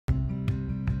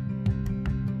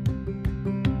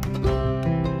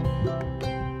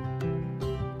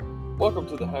Welcome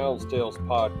to the Hound's Tales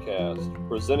podcast,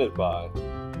 presented by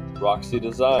Roxy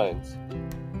Designs,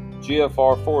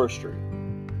 GFR Forestry,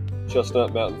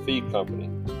 Chestnut Mountain Feed Company,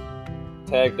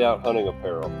 Tagged Out Hunting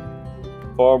Apparel,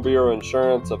 Farm Bureau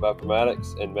Insurance of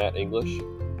Appomattox and Matt English,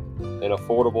 and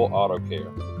Affordable Auto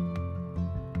Care.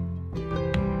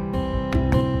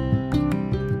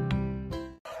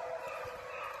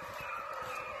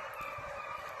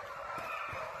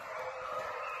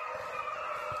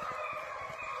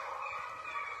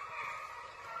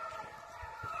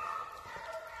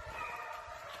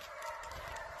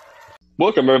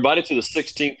 Welcome, everybody, to the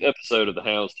 16th episode of the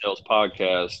Hound's Tales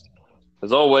podcast.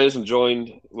 As always, I'm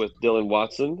joined with Dylan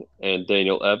Watson and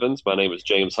Daniel Evans. My name is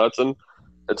James Hudson.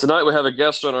 And tonight we have a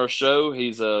guest on our show.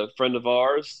 He's a friend of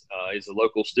ours. He's a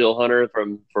local steel hunter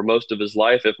for most of his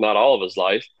life, if not all of his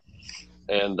life.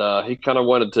 And he kind of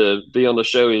wanted to be on the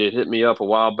show. He had hit me up a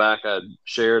while back. I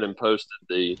shared and posted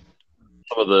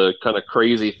some of the kind of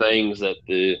crazy things that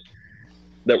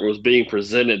was being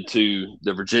presented to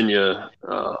the Virginia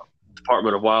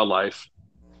Department of Wildlife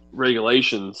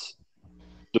Regulations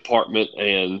Department,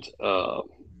 and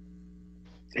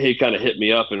he kind of hit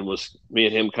me up, and me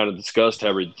and him kind of discussed how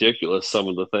ridiculous some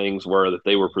of the things were that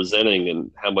they were presenting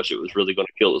and how much it was really going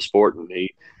to kill the sport. And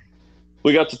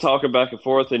we got to talking back and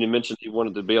forth, and he mentioned he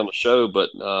wanted to be on the show.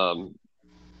 But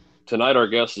tonight our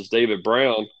guest is David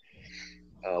Brown.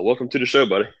 Welcome to the show,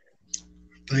 buddy.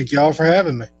 Thank y'all for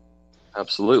having me.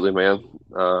 Absolutely, man.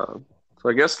 So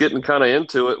I guess getting kind of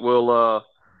into it, we'll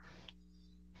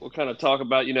kind of talk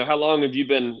about, how long have you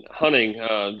been hunting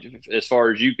as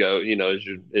far as you go,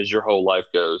 as your whole life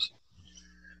goes?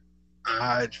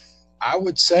 I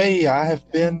would say I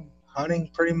have been hunting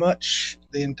pretty much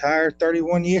the entire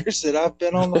 31 years that I've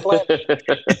been on the planet.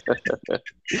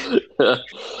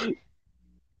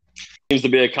 Seems to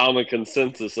be a common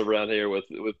consensus around here with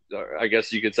I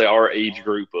guess you could say our age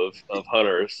group of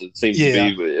hunters. It seems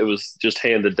to be, it was just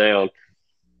handed down.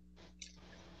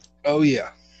 Oh yeah.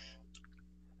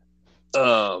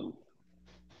 Do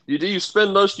you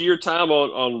spend most of your time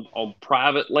on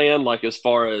private land, like as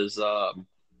far as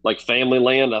like family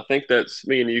land? I think that's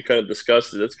me and you kind of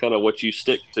discussed it. That's kind of what you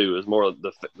stick to, is more of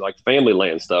the like family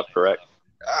land stuff, correct?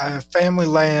 Family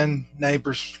land,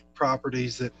 neighbors'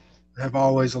 properties that have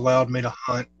always allowed me to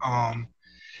hunt. I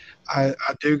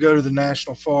do go to the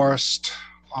National Forest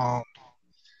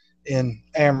in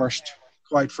Amherst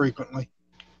quite frequently.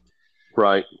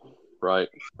 Right. I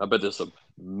bet there's some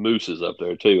mooses up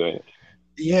there too, ain't it?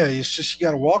 Yeah, it's just you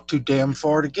got to walk too damn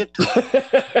far to get to it.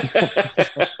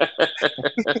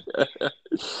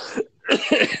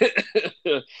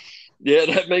 Yeah,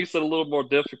 that makes it a little more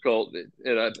difficult.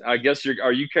 And I guess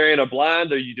are you carrying a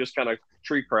blind, or you just kind of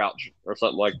tree crouch or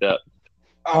something like that?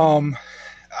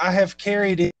 I have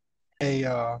carried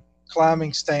a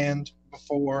climbing stand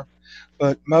before,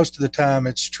 but most of the time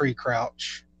it's tree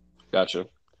crouch. Gotcha.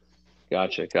 Yeah,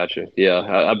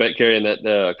 I bet carrying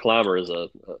that climber is a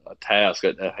task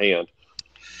at hand.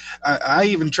 I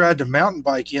even tried to mountain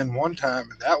bike in one time,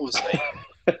 and that was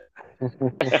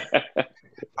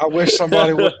I wish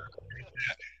somebody would.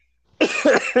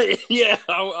 Yeah,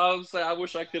 I would say I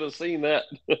wish I could have seen that.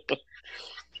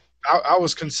 I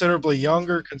was considerably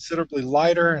younger, considerably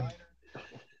lighter, and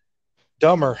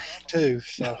dumber too.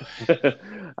 So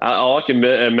all I can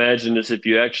imagine is if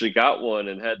you actually got one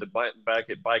and had to bike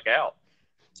out.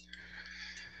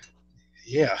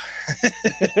 Yeah.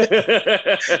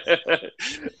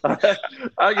 I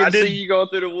can see you going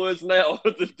through the woods now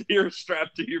with the deer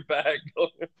strapped to your back.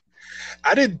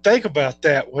 I didn't think about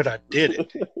that when I did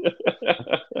it.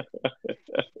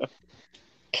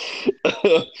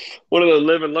 One of those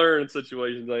live and learn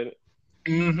situations, ain't it?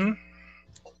 Mm-hmm.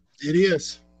 It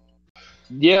is.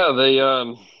 Yeah,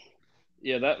 that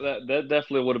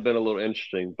definitely would have been a little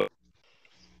interesting. But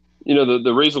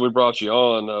the reason we brought you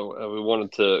on, we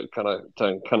wanted to kind of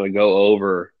go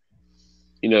over,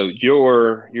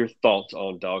 your thoughts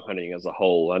on dog hunting as a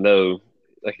whole. I know,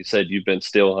 like you said, you've been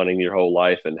still hunting your whole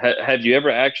life, and have you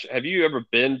ever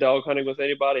been dog hunting with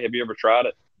anybody? Have you ever tried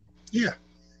it? Yeah.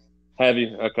 Have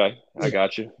you? Okay, yeah. I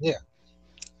got you. Yeah.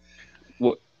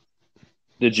 What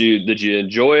did you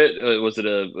enjoy it? Was it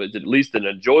at least an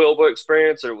enjoyable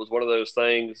experience, or it was one of those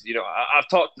things? I've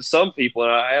talked to some people,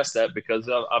 and I asked that because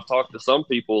I've talked to some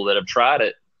people that have tried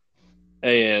it,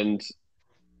 and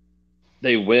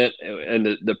they went,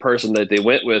 and the person that they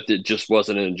went with, it just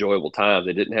wasn't an enjoyable time.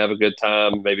 They didn't have a good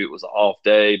time. Maybe it was an off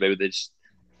day.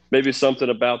 Maybe something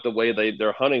about the way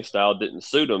their hunting style didn't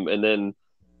suit them, and then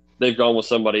they've gone with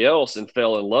somebody else and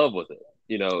fell in love with it.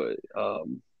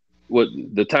 What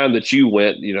the time that you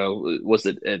went, was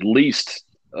it at least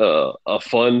a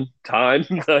fun time.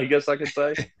 I guess I could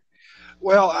say.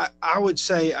 Well, I would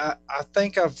say I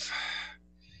think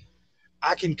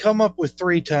I can come up with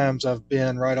three times I've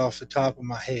been right off the top of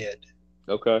my head,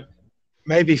 Okay,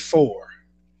 maybe four,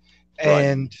 right,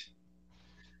 and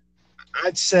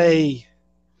I'd say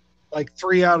like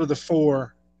three out of the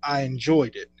four I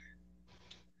enjoyed it.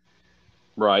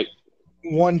 right.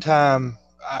 One time,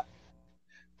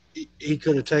 he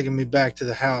could have taken me back to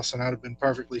the house, and I'd have been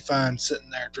perfectly fine sitting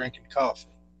there drinking coffee.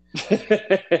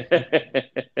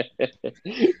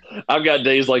 I've got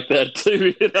days like that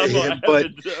too, and I'm Yeah, not but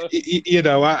having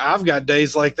to. I've got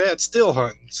days like that still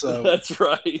hunting. So That's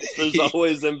right. There's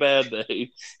always them bad days.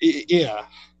 yeah,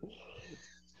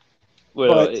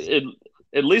 Well, but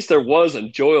at least there was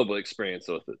enjoyable experience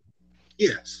with it.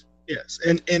 yes, yes,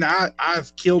 and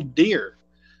I've killed deer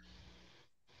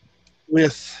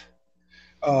with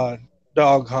uh,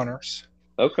 dog hunters,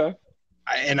 Okay.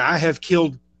 and I have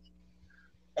killed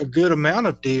a good amount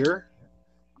of deer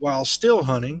while still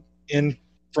hunting in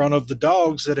front of the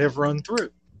dogs that have run through.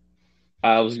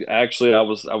 I was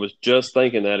just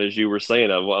thinking that as you were saying.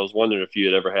 I was wondering if you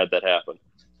had ever had that happen.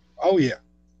 Oh yeah,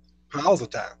 piles of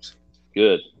times.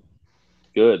 Good,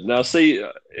 good. Now, see,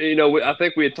 I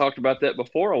think we had talked about that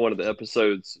before on one of the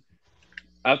episodes.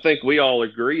 I think we all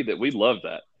agree that we love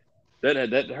that.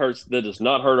 That hurts. That does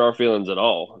not hurt our feelings at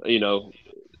all.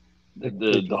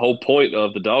 The whole point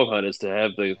of the dog hunt is to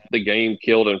have the game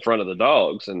killed in front of the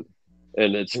dogs, and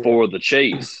it's Yeah. for the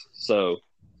chase. So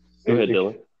go ahead,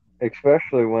 Dylan.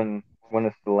 Especially when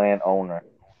it's the landowner.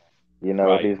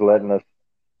 Right. He's letting us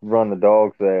run the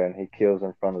dogs there, and he kills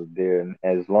in front of the deer. And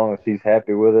as long as he's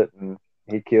happy with it, and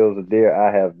he kills a deer,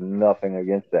 I have nothing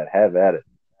against that. Have at it.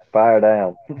 Fire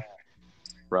down.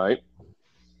 Right.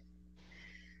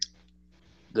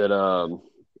 That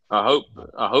I hope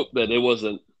that it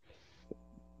wasn't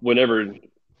whenever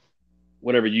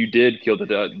whenever you did kill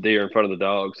the deer in front of the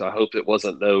dogs. I hope it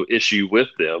wasn't no issue with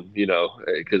them.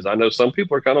 Because I know some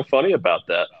people are kind of funny about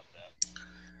that.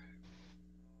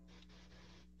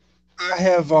 I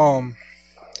have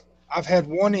I've had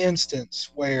one instance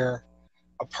where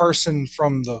a person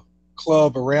from the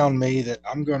club around me that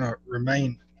I'm going to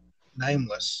remain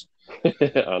nameless. I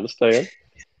understand.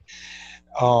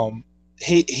 Um,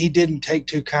 he didn't take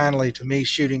too kindly to me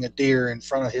shooting a deer in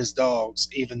front of his dogs,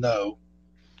 even though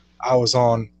I was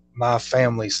on my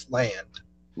family's land.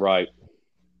 Right.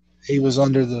 He was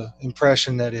under the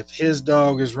impression that if his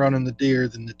dog is running the deer,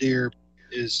 then the deer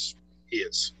is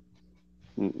his.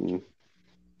 Mm-mm.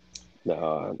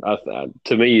 No,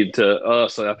 to me, to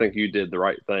us, I think you did the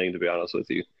right thing. To be honest with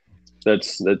you,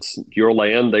 that's your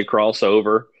land. They cross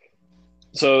over.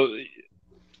 So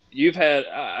you've had,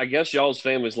 I guess, y'all's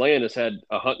family's land has had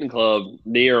a hunting club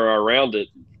near or around it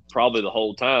probably the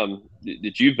whole time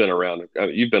that you've been around. I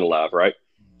mean, you've been alive, right? Or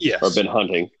Yes, been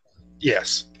hunting.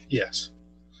 yes, yes.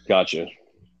 Gotcha.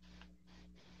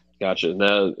 Gotcha.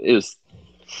 Now is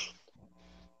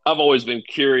I've always been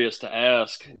curious to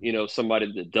ask,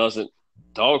 somebody that doesn't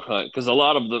dog hunt, because a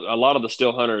lot of the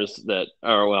still hunters that,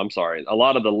 or well, I'm sorry, a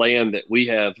lot of the land that we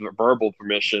have verbal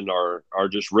permission or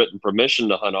just written permission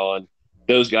to hunt on,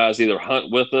 those guys either hunt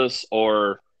with us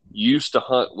or used to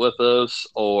hunt with us,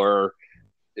 or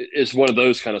it's one of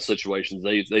those kind of situations.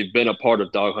 They've been a part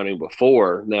of dog hunting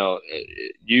before. Now,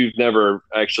 you've never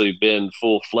actually been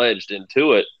full fledged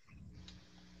into it.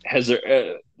 Has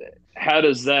there? How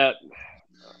does that?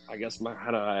 I guess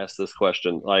how do I ask this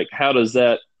question? Like, how does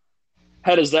that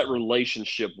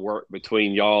relationship work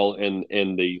between y'all and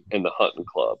the hunting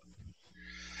club?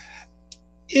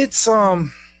 It's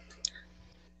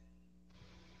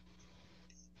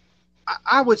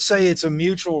I would say it's a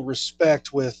mutual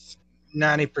respect with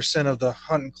 90% of the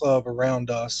hunting club around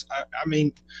us. I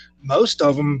mean, most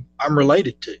of them I'm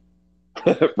related to.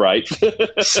 Right.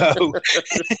 So,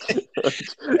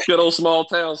 Good old small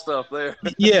town stuff there.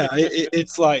 yeah,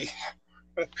 it's like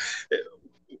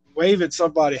wave at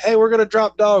somebody, hey, we're going to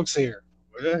drop dogs here.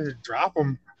 Well, drop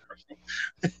them.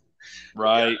 Yeah,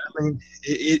 Right. I mean,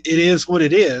 it is what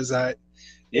it is.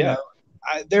 Yeah.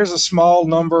 There's a small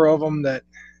number of them that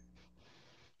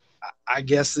I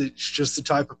guess it's just the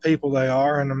type of people they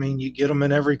are. And I mean, you get them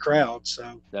in every crowd.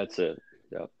 So, That's it.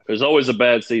 Yeah. There's always a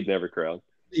bad seed in every crowd.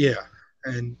 yeah.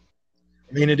 And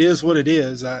I mean, it is what it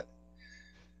is.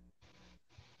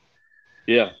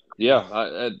 Yeah.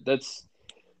 Yeah.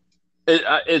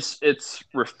 It's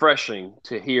refreshing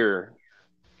to hear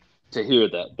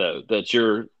that though, that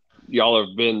y'all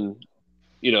have been,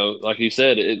 like you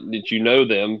said, that you know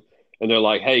them, and they're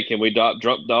like, hey, can we drop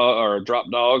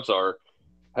dogs, or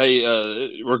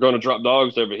hey, we're going to drop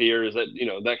dogs over here. Is that,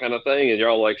 that kind of thing? And you're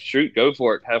all like, shoot, go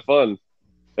for it, have fun.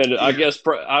 And I Yeah, guess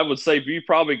I would say you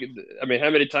probably. I mean, how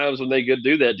many times when they go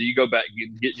do that do you go back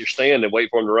and get in your stand and wait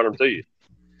for them to run them to you?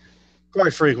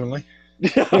 quite frequently.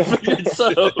 I figured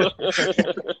so.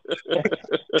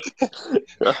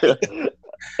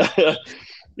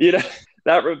 you know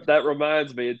that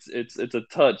reminds me. It's a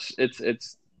touch.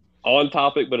 It's on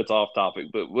topic, but it's off topic.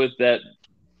 But with that,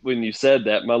 when you said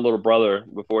that, my little brother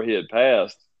before he had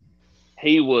passed,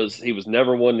 he was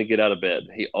never one to get out of bed.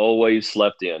 He always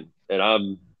slept in, and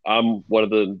I'm one of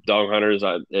the dog hunters.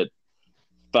 At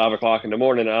 5 o'clock in the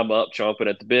morning, I'm up chomping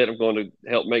at the bit. I'm going to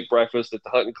help make breakfast at the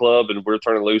hunting club, and we're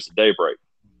turning loose at daybreak.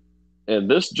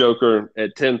 And this joker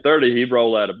at 10:30, he'd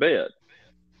roll out of bed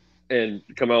and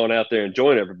come on out there and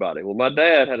join everybody. Well, my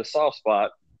dad had a soft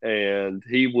spot, and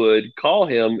he would call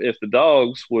him if the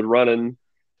dogs would running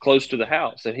close to the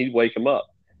house, and he'd wake him up.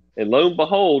 And lo and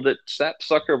behold, that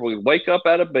sapsucker would wake up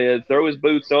out of bed, throw his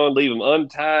boots on, leave them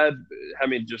untied. I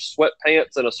mean, just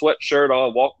sweatpants and a sweatshirt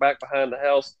on, walk back behind the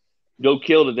house, go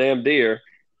kill the damn deer,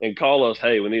 and call us,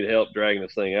 hey, we need help dragging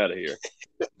this thing out of here.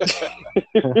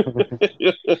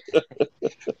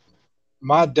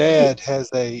 My dad has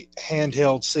a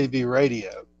handheld CB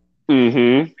radio.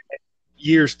 Mm-hmm.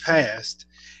 Years past,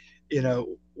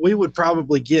 we would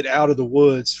probably get out of the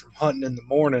woods from hunting in the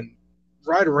morning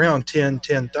right around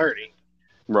 10:30.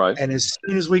 Right. And as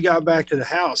soon as we got back to the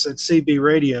house, that CB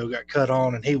radio got cut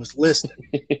on and he was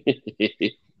listening.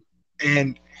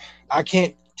 And I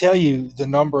can't tell you the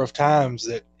number of times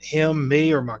that him,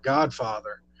 me, or my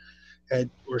godfather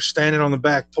were standing on the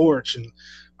back porch and,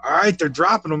 all right, they're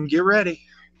dropping them. Get ready.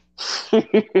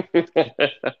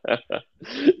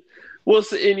 Well,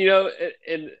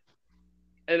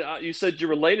 and you said you're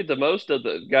related to most of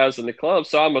the guys in the club,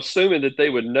 so I'm assuming that they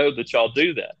would know that y'all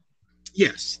do that.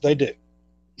 Yes, they do.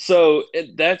 So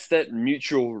that's that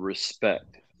mutual respect,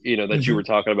 that you were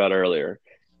talking about earlier.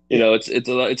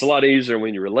 It's a lot easier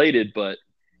when you're related, but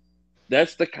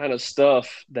that's the kind of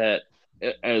stuff that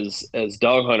as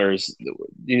dog hunters,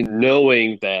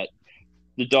 knowing that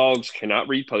the dogs cannot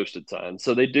read posted signs,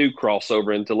 so they do cross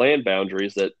over into land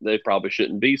boundaries that they probably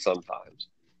shouldn't be sometimes.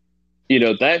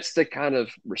 That's the kind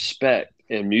of respect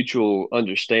and mutual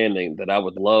understanding that I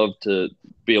would love to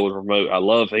be able to promote. I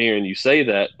love hearing you say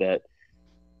that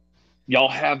y'all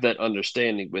have that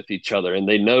understanding with each other, and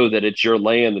they know that it's your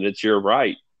land and it's your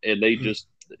right, and they just,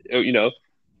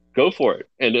 go for it.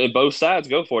 And both sides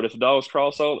go for it. If the dogs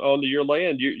cross onto your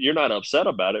land, you're not upset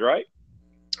about it, right?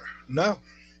 No.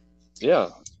 Yeah.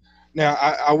 Now,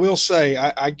 I will say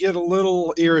I get a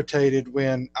little irritated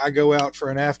when I go out for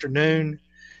an afternoon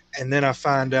and then I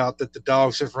find out that the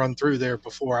dogs have run through there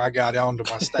before I got onto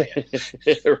my stand.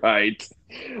 Right.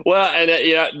 Well,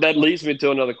 and that leads me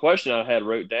to another question I had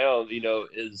wrote down,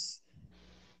 is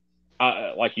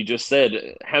like you just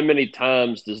said, how many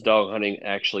times does dog hunting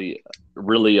actually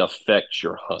really affect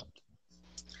your hunt?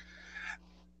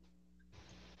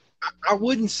 I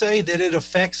wouldn't say that it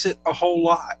affects it a whole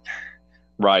lot.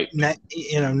 Right. Now.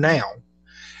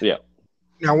 Yeah.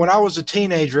 Now, when I was a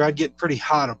teenager, I'd get pretty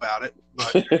hot about it.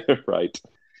 But, right.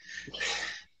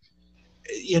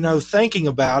 Thinking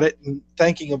about it and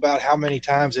thinking about how many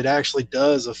times it actually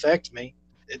does affect me,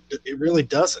 it really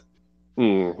doesn't.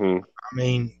 Mm-hmm. I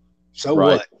mean, so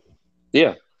right. what?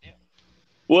 Yeah.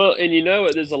 Well, and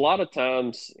there's a lot of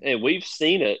times, and we've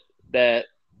seen it, that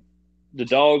the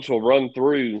dogs will run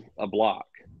through a block.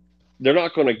 They're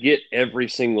not going to get every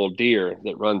single deer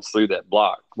that runs through that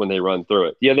block when they run through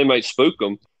it. Yeah, they might spook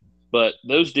them, but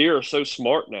those deer are so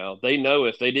smart now. They know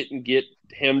if they didn't get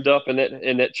hemmed up in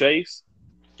that chase,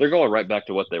 they're going right back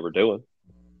to what they were doing.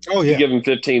 Oh, yeah. You give them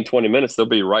 15, 20 minutes, they'll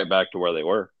be right back to where they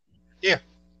were. Yeah.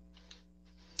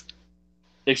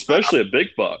 Especially a big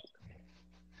buck.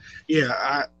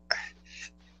 Yeah.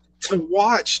 To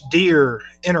watch deer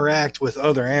interact with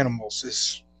other animals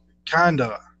is kind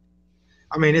of,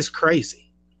 it's crazy.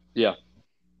 Yeah.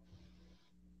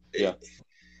 Yeah.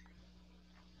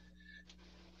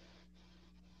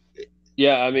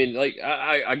 Yeah,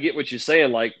 I get what you're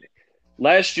saying. Like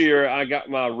last year, I got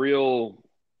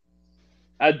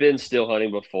I'd been still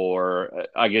hunting before.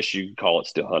 I guess you could call it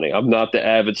still hunting. I'm not the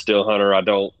avid still hunter. I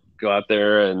don't go out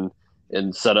there and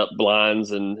set up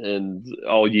blinds and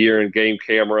all year and game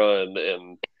camera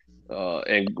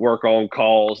and work on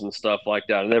calls and stuff like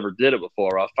that. I never did it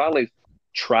before. I finally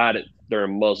tried it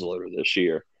during muzzleloader this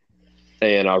year.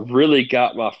 And I really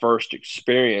got my first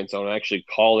experience on actually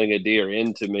calling a deer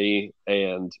into me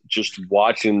and just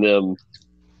watching them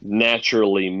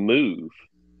naturally move.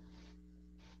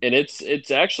 And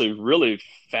it's actually really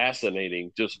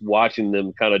fascinating just watching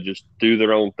them kind of just do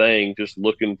their own thing, just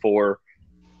looking for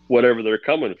whatever they're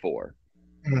coming for.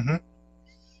 Mm-hmm.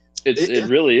 It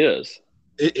really is.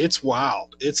 It's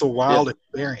wild. It's a Yeah. wild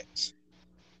experience.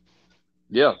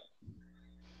 Yeah.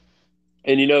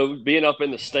 And being up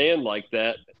in the stand like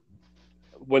that,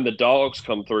 when the dogs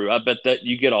come through, I bet that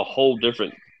you get a whole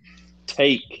different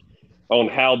take on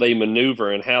how they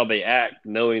maneuver and how they act,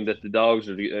 knowing that the dogs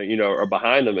are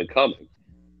behind them and coming.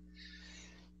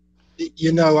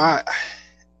 I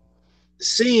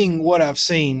seeing what I've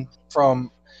seen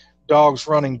from dogs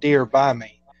running deer by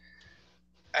me,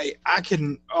 I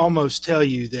can almost tell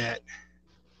you that,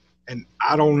 and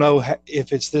I don't know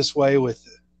if it's this way with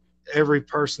every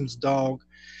person's dog.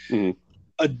 Mm-hmm.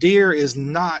 A deer is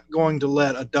not going to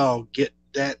let a dog get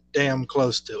that damn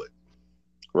close to it.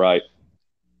 Right.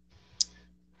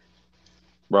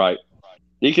 Right.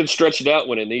 You can stretch it out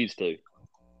when it needs to.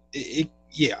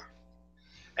 Yeah.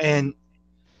 And,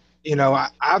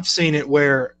 I've seen it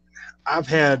where I've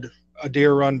had a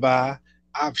deer run by,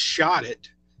 I've shot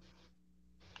it,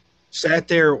 sat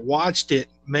there, watched it,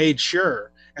 made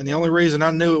sure. And the only reason I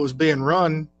knew it was being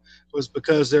run was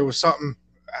because there was something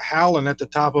howling at the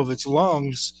top of its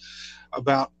lungs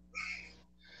about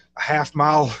a half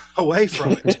mile away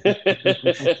from it.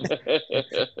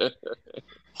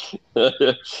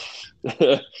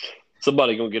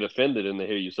 Somebody gonna get offended when they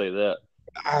hear you say that.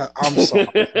 I'm sorry.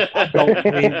 I don't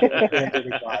mean to offend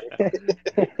anybody.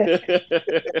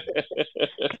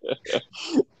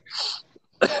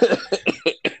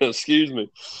 Excuse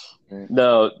me.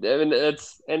 No, I mean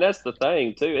that's the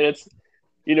thing too. And it's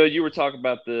we were talking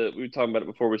about it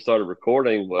before we started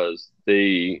recording was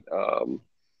the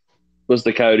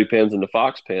coyote pens and the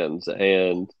fox pens,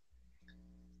 and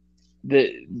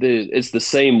it's the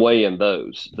same way in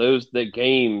those. The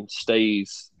game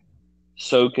stays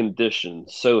so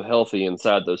conditioned, so healthy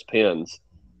inside those pens.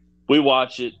 We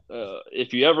watch it.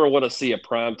 If you ever want to see a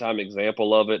primetime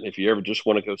example of it, and if you ever just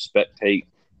want to go spectate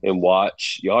and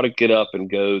watch, you ought to get up and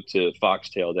go to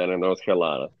Foxtail down in North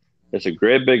Carolina. It's a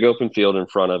great big open field in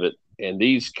front of it, and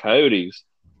these coyotes,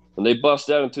 when they bust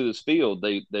out into this field,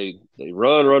 they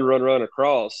run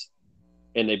across,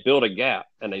 and they build a gap,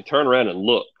 and they turn around and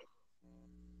look,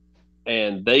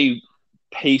 and they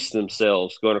pace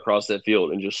themselves going across that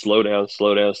field and just slow down,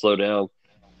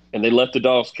 and they let the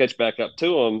dogs catch back up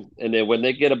to them. And then when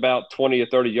they get about 20 or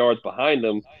 30 yards behind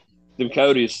them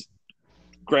coyotes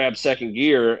grab second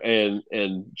gear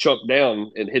and chuck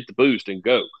down and hit the boost and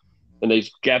go. And they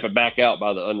gap it back out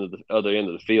by the other end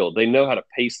of the field. They know how to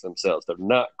pace themselves. They're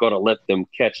not going to let them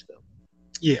catch them.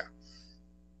 Yeah.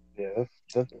 Yeah,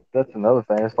 that's another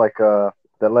thing. It's like that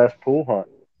last pool hunt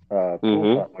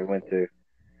hunt we went to.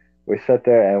 We sat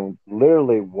there and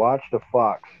literally watched a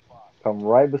fox come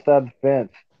right beside the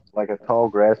fence, like a tall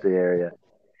grassy area,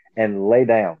 and lay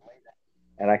down.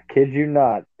 And I kid you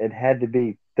not, it had to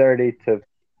be 30 to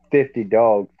 50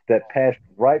 dogs that passed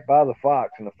right by the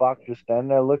fox, and the fox just standing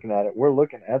there looking at it. We're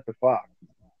looking at the fox.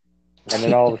 And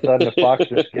then all of a sudden, the fox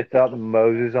just gets out and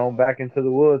moses on back into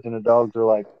the woods, and the dogs are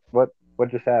like, What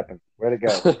just happened? Where'd it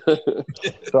go?"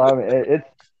 So, I mean, it's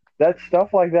that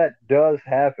stuff like that does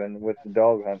happen with the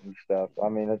dog hunting stuff. I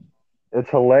mean, it's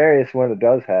hilarious when it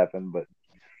does happen, but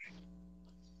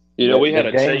we had the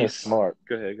a game chase. is smart.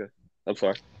 Go ahead. I'm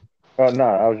sorry. Oh no,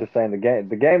 I was just saying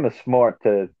the game is smart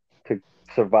to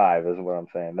survive is what I'm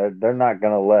saying. They're not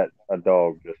gonna let a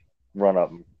dog just run up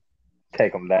and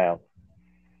take them down.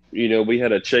 We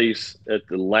had a chase at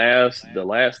the last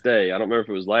day. I don't remember if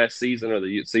it was last season or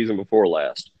the season before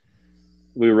last.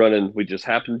 We were running. We just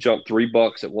happened to jump 3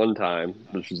 bucks at one time,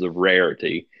 which was a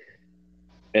rarity.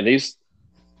 And these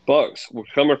bucks were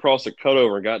coming across a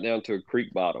cutover and got down to a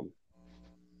creek bottom.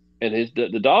 And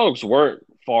the dogs weren't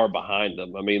far behind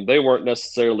them. I mean, they weren't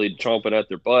necessarily chomping at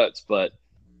their butts, but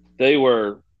they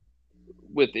were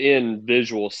within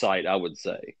visual sight, I would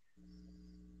say.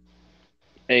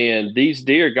 And these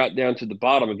deer got down to the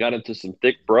bottom and got into some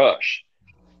thick brush.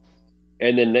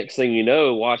 And then next thing you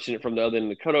know, watching it from the other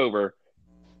end of the cutover,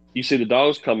 you see the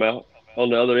dogs come out on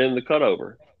the other end of the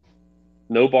cutover.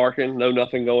 No barking, no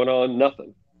nothing going on,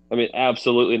 nothing. I mean,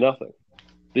 absolutely nothing.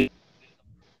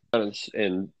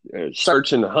 And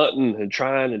searching, hunting, and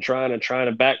trying to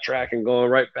backtrack and going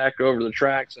right back over the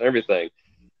tracks and everything.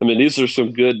 I mean, these are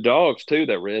some good dogs too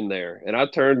that were in there. And I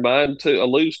turned mine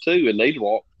loose too, and they'd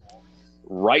walk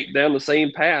right down the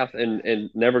same path and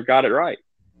never got it right.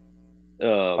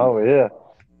 Oh yeah,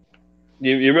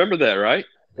 you remember that, right?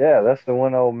 yeah. That's the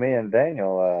one old me and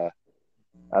Daniel.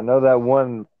 I know that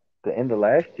one the end of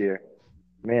last year.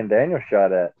 Me and Daniel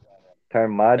shot at.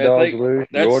 Turned my dog loose,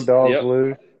 your dog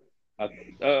loose.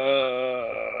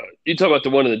 You talk about the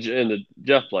one in the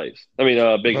Jeff place. I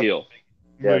mean, Big Hill.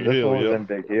 Yeah, this one was in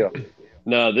Big Hill.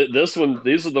 No, this one.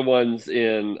 These are the ones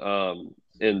in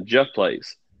Jeff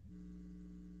Place.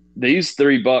 These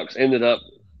three bucks ended up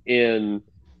in.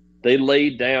 They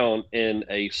laid down in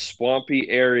a swampy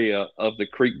area of the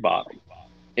creek bottom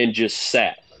and just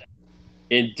sat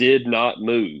and did not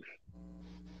move.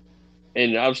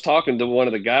 And I was talking to one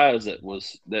of the guys that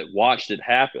watched it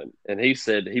happen, and he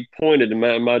said he pointed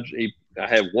to I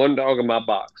had one dog in my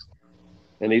box,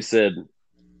 and he said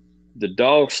the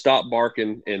dog stopped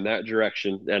barking in that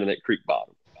direction down in that creek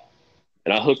bottom,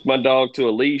 and I hooked my dog to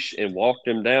a leash and walked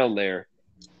him down there.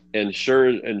 And sure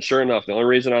enough, the only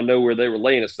reason I know where they were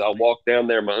laying is because I walked down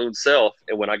there my own self,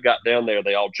 and when I got down there,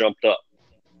 they all jumped up.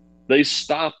 They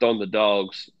stopped on the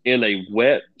dogs in a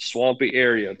wet, swampy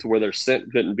area to where their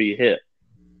scent couldn't be hit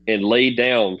and lay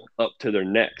down up to their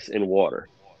necks in water.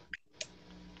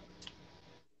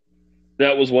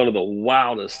 That was one of the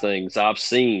wildest things I've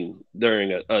seen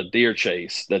during a deer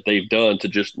chase that they've done to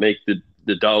just make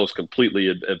the dogs completely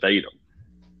evade them.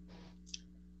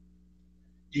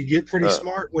 You get pretty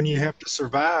smart when you have to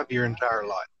survive your entire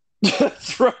life.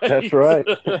 That's right. That's right.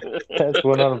 That's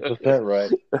 100%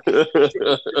 right.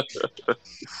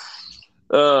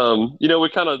 We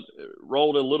kind of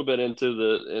rolled a little bit into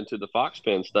the fox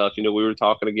pen stuff. We were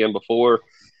talking again before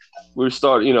we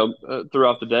started,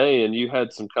 throughout the day, and you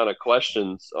had some kind of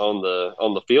questions on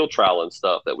the field trial and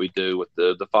stuff that we do with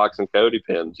the Fox and Cody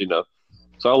pens.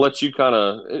 So I'll let you kind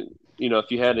of,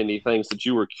 if you had any things that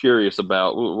you were curious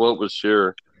about, what was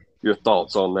your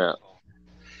thoughts on that?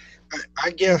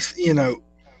 I guess,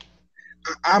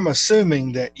 I'm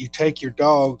assuming that you take your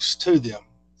dogs to them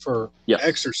for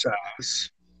exercise.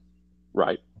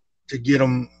 Right. To get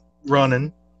them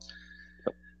running,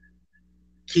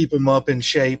 keep them up in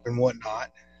shape and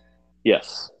whatnot.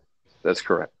 Yes, that's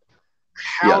correct.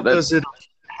 How does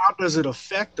it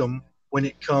affect them when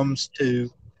it comes to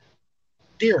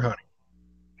deer hunting?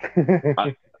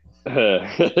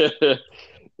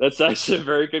 That's actually a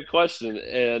very good question,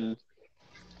 and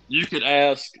you could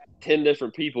ask 10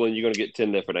 different people and you're going to get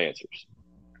 10 different answers.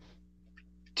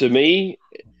 To me,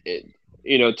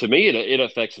 it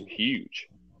affects them huge.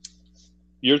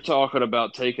 You're talking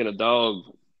about taking a dog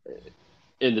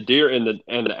in the deer and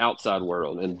the outside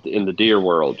world and in the deer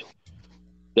world.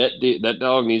 That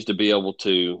dog needs to be able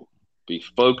to be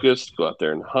focused, go out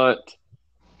there and hunt,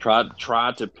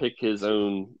 try to pick his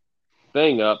own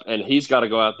thing up, and he's got to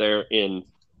go out there in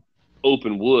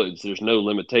open woods. There's no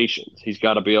limitations. He's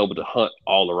got to be able to hunt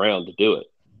all around to do it.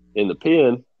 In the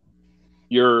pen,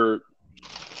 you're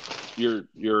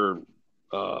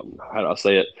how do I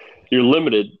say it? You're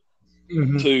limited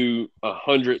to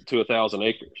 100 to 1,000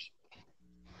 acres,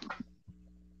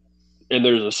 and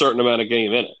there's a certain amount of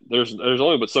game in it. There's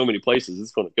only but so many places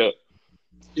it's going to go.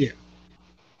 Yeah.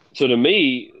 So to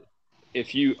me,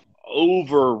 if you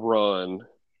overrun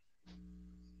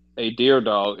a deer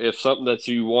dog, if something that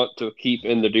you want to keep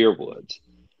in the deer woods,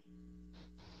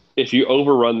 if you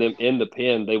overrun them in the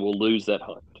pen, they will lose that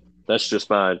hunt. That's just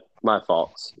my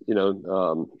thoughts.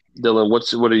 Dylan,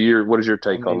 what is your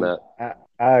take on that?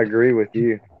 I agree with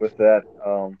you with that.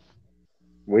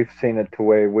 We've seen it to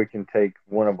where we can take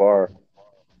one of our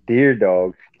deer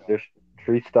dogs, just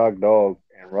tree stock dog,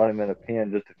 and run him in a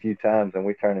pen just a few times, and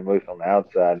we turn him loose on the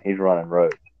outside, and he's running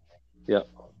roads. Yeah.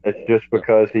 It's just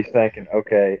because he's thinking,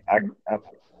 okay, I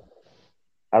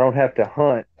don't have to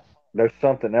hunt. There's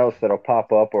something else that'll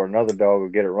pop up, or another dog will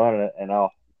get it running, and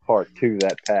I'll part to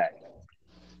that pack.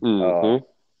 Mm-hmm.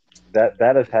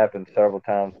 That has happened several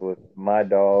times with my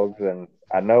dogs, and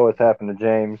I know it's happened to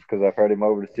James because I've heard him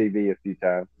over to CB a few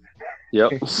times.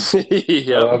 Yep. So,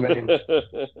 I mean,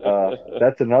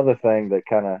 that's another thing that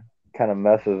kind of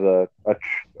messes a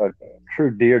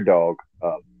true deer dog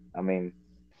up.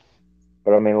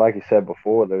 But like you said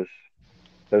before, there's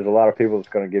a lot of people that's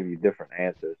going to give you different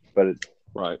answers. But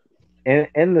right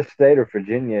in the state of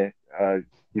Virginia,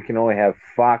 you can only have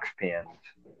fox pens.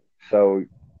 So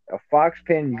a fox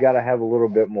pen, you got to have a little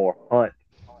bit more hunt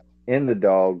in the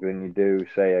dog than you do,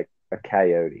 say, a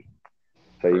coyote.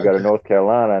 So you go to North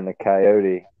Carolina and the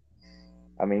coyote.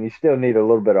 You still need a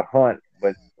little bit of hunt,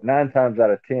 but 9 times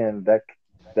out of 10, that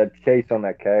chase on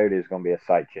that coyote is going to be a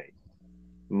sight chase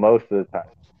most of the time.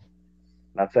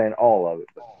 Not saying all of it,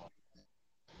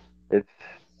 but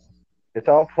it's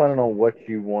all planning on what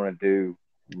you want to do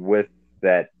with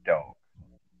that dog.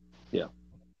 Yeah.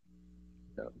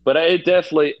 But it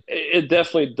definitely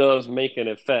does make an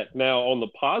effect. Now, on the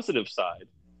positive side,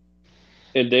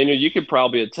 and Daniel, you could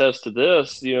probably attest to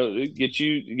this. Get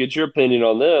your opinion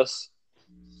on this.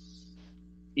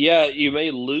 Yeah, you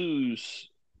may lose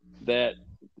that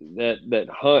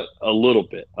hunt a little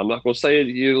bit. I'm not going to say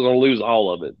you're going to lose all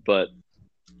of it, but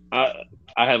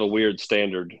I have a weird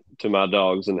standard to my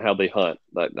dogs and how they hunt.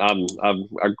 Like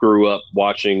I grew up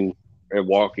watching and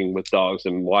walking with dogs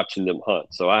and watching them hunt,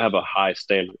 so I have a high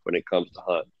standard when it comes to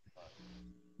hunt.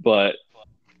 But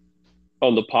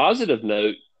on the positive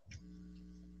note,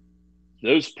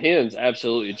 those pins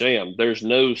absolutely jam. There's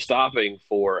no stopping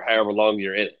for however long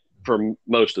you're in it for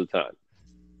most of the time.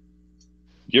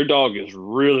 Your dog is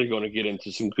really going to get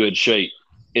into some good shape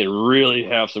and really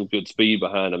have some good speed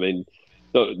behind him. I mean,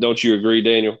 don't you agree,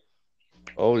 Daniel?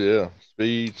 Oh yeah,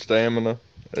 speed, stamina.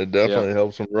 It Yeah. definitely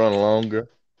helps them run longer.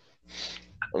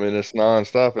 I mean, it's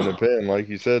nonstop in the pen, like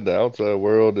you said. The outside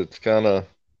world, it's kind of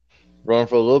run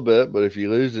for a little bit, but if you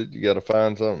lose it, you got to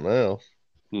find something else.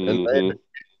 And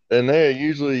Mm-hmm. there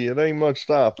usually it ain't much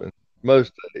stopping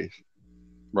most days.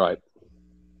 Right.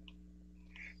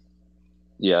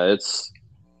 Yeah, it's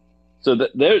so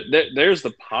there's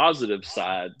the positive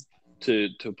side to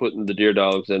putting the deer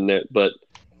dogs in there, but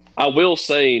I will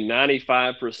say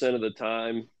 95% of the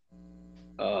time,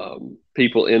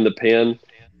 people in the pen,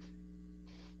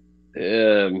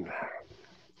 um,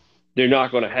 they're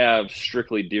not going to have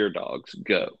strictly deer dogs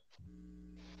go.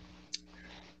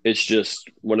 It's just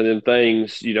one of them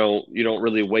things you don't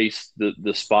really waste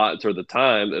the spots or the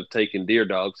time of taking deer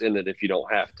dogs in it if you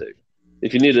don't have to.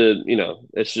 If you need to,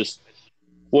 it's just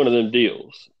one of them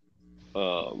deals.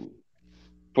 Um,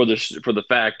 for the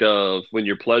fact of when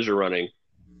you're pleasure running,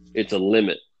 it's a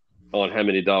limit on how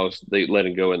many dogs they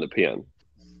letting go in the pen.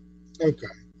 Okay.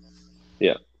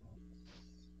 Yeah.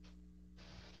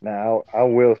 Now, I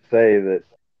will say that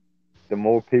the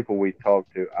more people we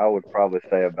talk to, I would probably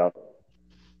say about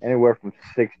anywhere from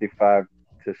 65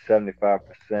 to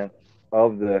 75%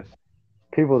 of the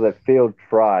people that field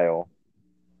trial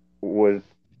would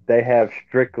they have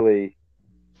strictly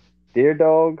deer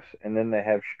dogs and then they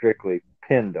have strictly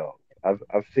pin dogs.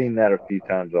 I've seen that a few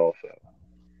times also.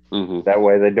 Mm-hmm. That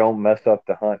way they don't mess up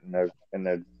the hunt and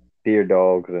their deer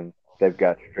dogs and they've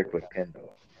got strictly pin dogs.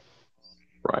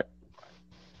 Right.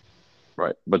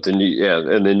 Right. But then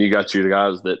you got your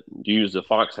guys that use the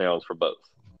foxhounds for both.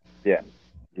 Yeah,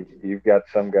 you've got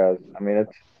some guys. I mean,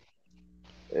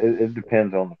 it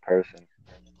depends on the person.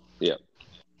 Yeah.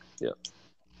 Yeah.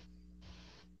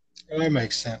 Well, that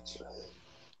makes sense.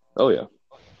 Oh yeah.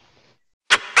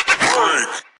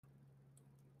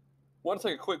 Want to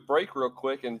take a quick break real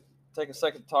quick and take a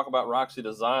second to talk about Roxy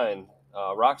Design.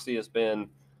 Roxy has been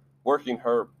working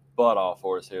her butt off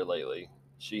for us here lately.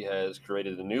 She has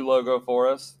created a new logo for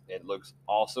us. It looks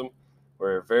awesome.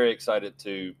 We're very excited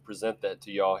to present that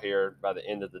to y'all here by the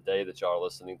end of the day that y'all are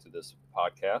listening to this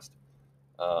podcast.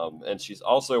 And she's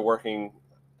also working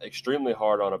extremely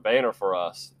hard on a banner for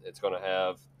us. It's going to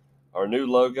have our new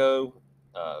logo,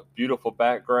 beautiful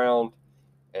background,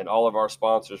 and all of our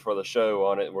sponsors for the show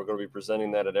on it. And we're going to be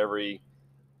presenting that at every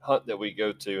hunt that we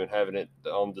go to and having it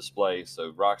on display.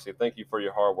 So, Roxy, thank you for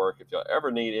your hard work. If y'all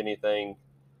ever need anything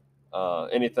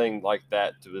like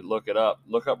that, to look it up,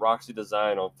 look up Roxy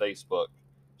Design on Facebook.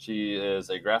 She is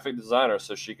a graphic designer,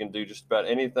 so she can do just about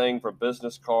anything from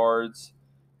business cards,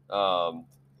 um,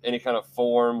 any kind of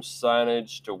forms,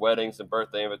 signage, to weddings and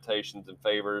birthday invitations and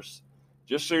favors.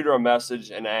 Just shoot her a message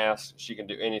and ask. She can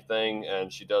do anything,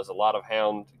 and she does a lot of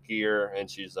hound gear. And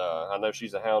I know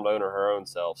she's a hound owner her own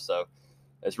self, so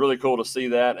it's really cool to see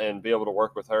that and be able to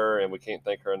work with her. And we can't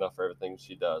thank her enough for everything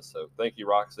she does. So thank you,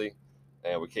 Roxy,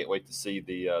 and we can't wait to see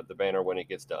the banner when it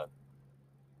gets done.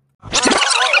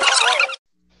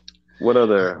 What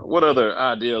other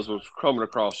ideas was coming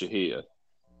across your head?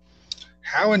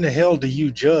 How in the hell do you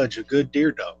judge a good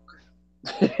deer dog?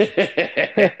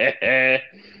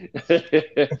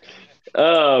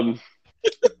 um,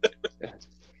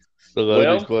 The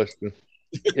loaded question.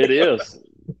 It is.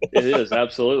 It is,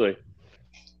 absolutely.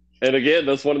 And again,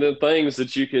 that's one of the things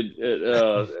that you could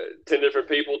 10 different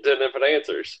people, 10 different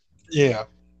answers. Yeah.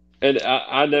 And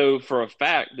I know for a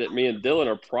fact that me and Dylan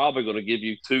are probably going to give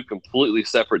you two completely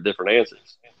separate different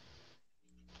answers.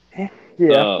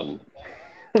 Yeah.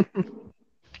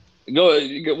 Go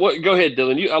ahead,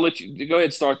 Dylan. I'll let you go ahead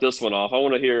and start this one off. I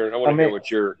want to hear what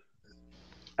you're.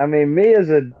 I mean, me as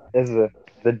the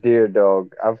deer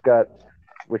dog, I've got,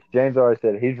 which James already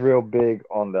said, he's real big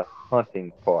on the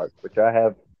hunting part, which I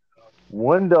have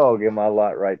one dog in my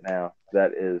lot right now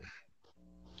that is,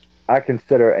 I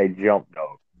consider a jump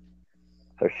dog.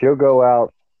 So she'll go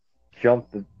out, jump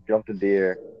the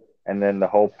deer, and then the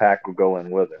whole pack will go in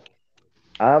with her.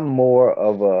 I'm more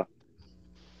of a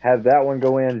have that one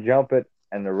go in, jump it,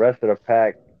 and the rest of the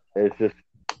pack is just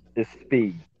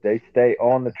speed. They stay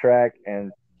on the track,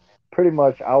 and pretty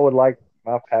much I would like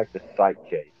my pack to sight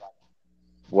chase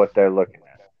what they're looking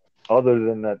at, other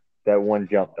than that one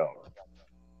jump dog.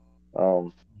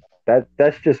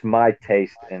 That's just my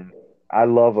taste, and I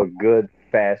love a good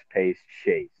fast paced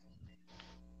chase.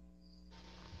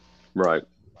 Right.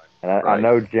 And I Right.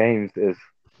 know James is.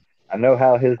 I know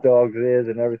how his dogs is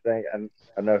and everything, and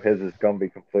I know his is gonna be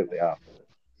completely opposite.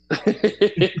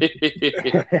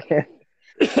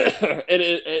 And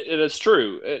it's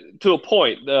true to a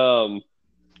point.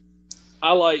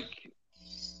 I like.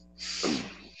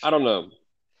 I don't know.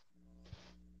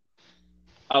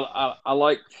 I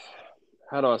like.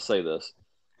 How do I say this?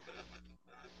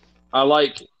 I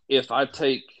like if I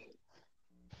take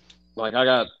like I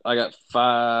got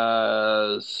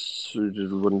five,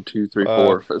 one, two, three,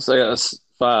 four. Five, Say that's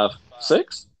five,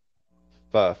 six,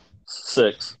 five.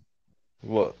 six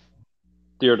What?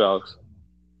 deer dogs.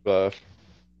 Five.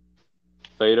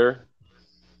 Fader, You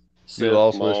Sith,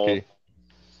 lost Maul, whiskey.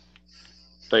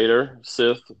 Fader,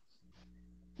 Sith,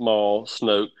 Maul,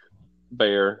 Snoke,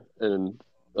 Bear, and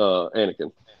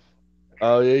Anakin.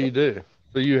 Oh yeah, you do.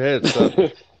 So you had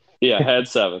seven. Yeah, had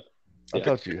seven. I Yeah,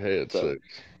 thought you had seven.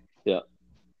 6. Yeah.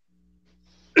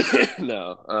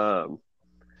 No.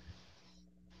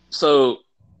 So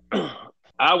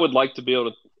I would like to be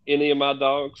able to any of my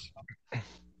dogs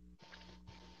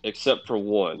except for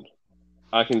one.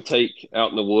 I can take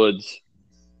out in the woods.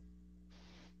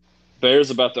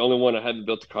 Bear's about the only one I haven't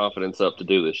built the confidence up to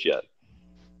do this yet.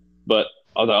 But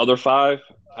on the other five,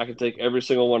 I can take every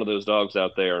single one of those dogs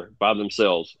out there by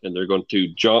themselves, and they're going to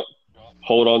jump,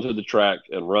 hold onto the track,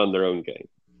 and run their own game.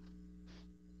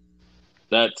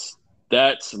 That's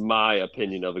my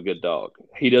opinion of a good dog.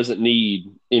 He doesn't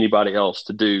need anybody else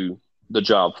to do the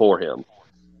job for him.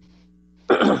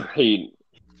 he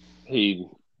he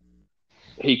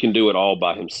he can do it all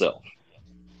by himself.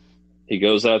 He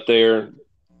goes out there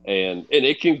and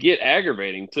it can get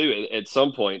aggravating too at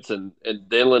some points. And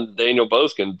Daniel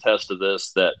both can attest to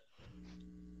this that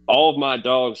all of my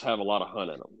dogs have a lot of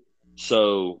hunt in them.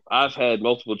 So I've had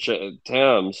multiple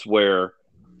times where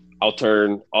I'll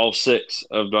turn all six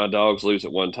of my dogs loose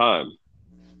at one time.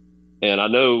 And I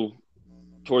know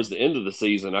towards the end of the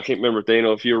season, I can't remember,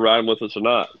 Daniel, if you were riding with us or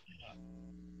not.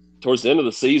 Towards the end of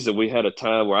the season, we had a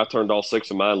time where I turned all six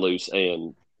of mine loose,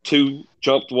 and two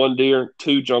jumped one deer,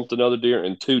 two jumped another deer,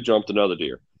 and two jumped another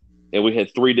deer. And we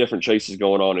had three different chases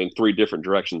going on in three different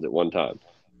directions at one time.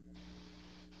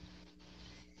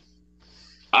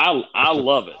 I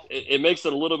love it. It makes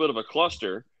it a little bit of a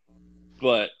cluster,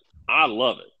 but I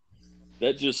love it.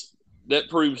 That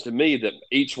proves to me that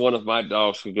each one of my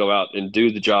dogs can go out and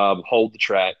do the job, hold the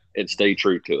track, and stay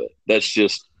true to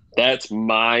it. That's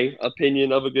my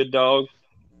opinion of a good dog.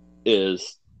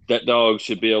 Is that dog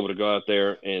should be able to go out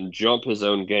there and jump his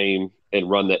own game and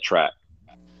run that track.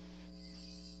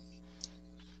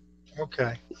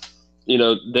 Okay.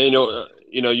 Daniel,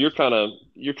 you're kind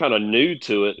of new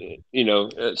to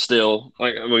it. Still,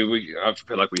 like I mean, I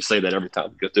feel like we say that every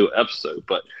time we go through an episode,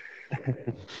 but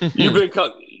you've been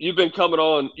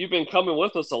coming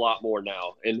with us a lot more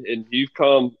now, and you've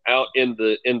come out in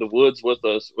the woods with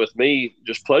us with me,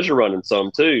 just pleasure running some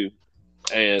too.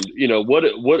 And what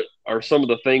are some of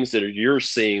the things that you're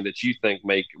seeing that you think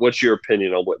make? What's your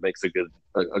opinion on what makes a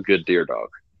good deer dog?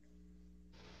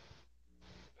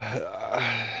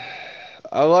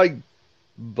 I like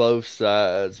both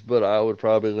sides, but I would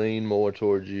probably lean more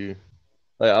towards you.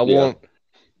 Like Yeah,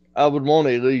 I would want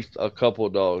at least a couple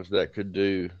of dogs that could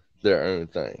do their own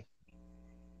thing. And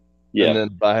yeah, then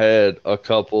if I had a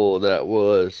couple that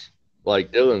was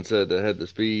like Dylan said that had the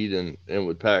speed and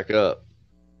would pack up,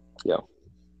 yeah.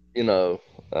 you know,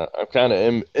 I'm kind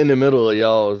of in the middle of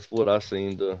y'all is what I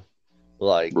seem to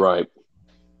like. Right.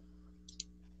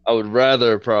 I would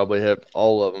rather probably have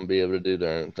all of them be able to do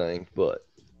their own thing, but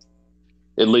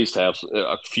At least have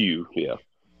a few. Yeah.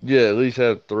 yeah, at least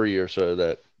have 3 or so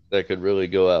that could really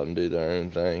go out and do their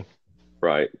own thing.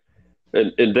 Right.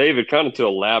 And David, kind of to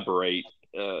elaborate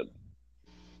uh,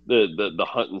 the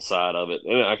hunting side of it,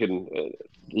 and I can.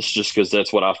 It's just because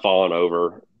that's what I've fallen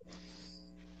over.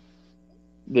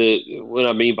 What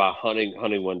I mean by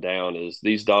hunting one down is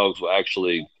these dogs will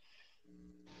actually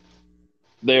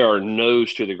they are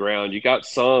nose to the ground. You got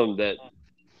some that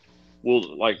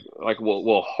will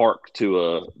will hark to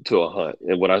a hunt,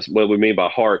 and what we mean by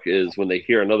hark is when they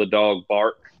hear another dog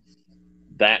bark,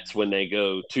 that's when they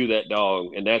go to that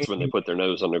dog, and that's when they Mhm. put their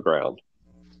nose on the ground.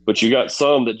 But you got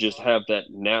some that just have that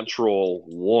natural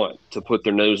want to put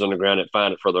their nose on the ground and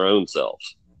find it for their own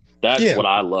selves. That's Yeah. what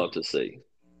I love to see.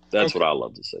 That's what Okay. I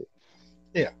love to see.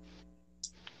 Yeah.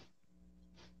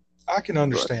 I can Right.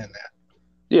 understand that.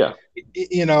 Yeah.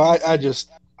 I just,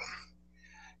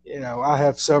 I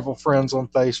have several friends on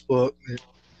Facebook that,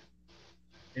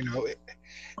 you know,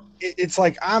 it's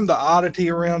like I'm the oddity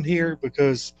around here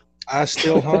because I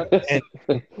still hunt,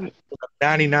 and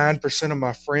 99% of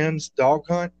my friends dog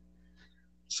hunt.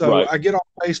 So Right. I get on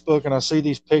Facebook and I see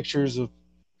these pictures of,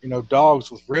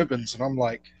 dogs with ribbons, and I'm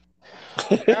like, how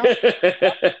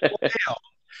the hell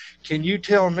can you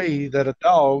tell me that a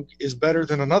dog is better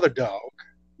than another dog?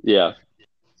 Yeah.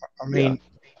 I mean,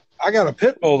 I got a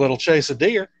pit bull that'll chase a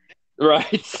deer.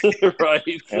 Right.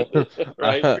 Right.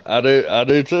 Right. I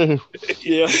do too.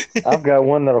 Yeah. I've got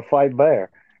one that'll fight bear.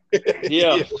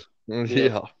 Yeah.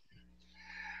 Yeah.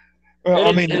 Well, And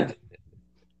I mean,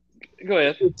 go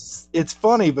ahead. it's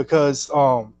funny because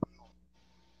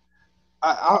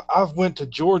I've went to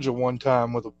Georgia one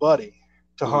time with a buddy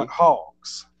to hunt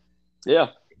hogs, Yeah.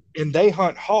 and they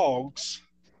hunt hogs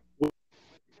with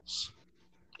bulls.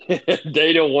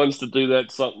 Data wants to do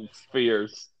that something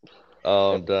fierce.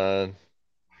 Oh, done.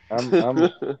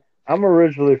 I'm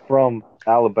originally from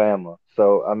Alabama,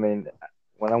 so I mean,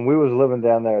 when we was living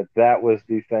down there, that was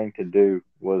the thing to do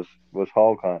was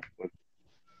hog hunt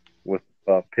with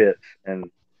pits, and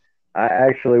I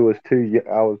actually was too.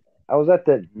 I was at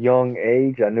that young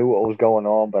age. I knew what was going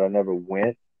on, but I never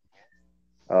went.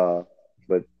 Uh,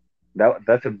 but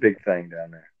that's a big thing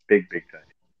down there. Big thing.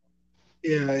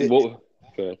 Yeah, Well,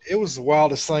 okay. it was the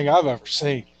wildest thing I've ever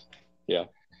seen. Yeah.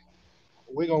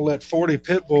 We're gonna let 40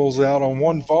 pit bulls out on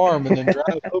one farm and then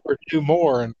drive over 2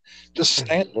 more and just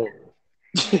stand.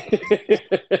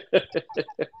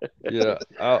 Yeah,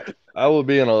 I will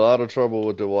be in a lot of trouble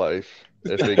with the wife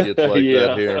if it gets like that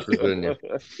Yeah. here in Virginia.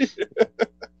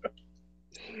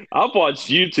 I've watched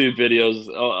YouTube videos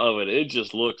of it. It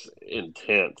just looks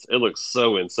intense. It looks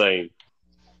so insane.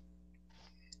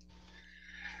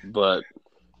 But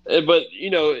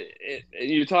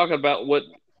you talk about what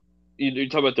you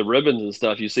talk about the ribbons and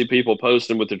stuff. You see people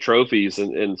posting with the trophies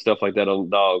and stuff like that on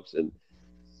dogs, and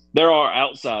there are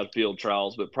outside field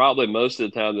trials, but probably most of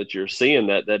the time that you're seeing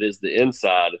that is the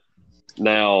inside.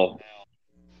 Now,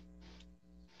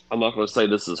 I'm not going to say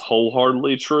this is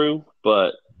wholeheartedly true,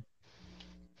 but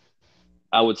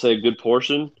I would say a good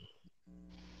portion.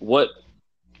 What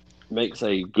makes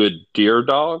a good deer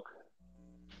dog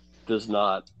does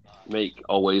not make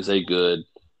always a good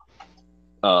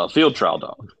field trial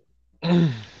dog.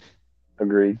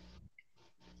 Agreed.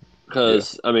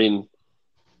 Because I mean,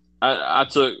 I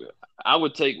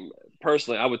would take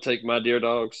personally, I would take my deer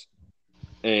dogs,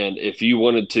 and if you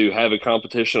wanted to have a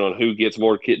competition on who gets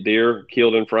more deer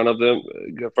killed in front of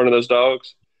those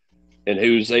dogs, and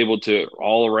who's able to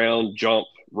all around jump,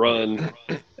 run,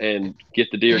 and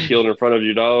get the deer killed in front of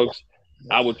your dogs,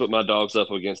 I would put my dogs up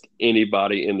against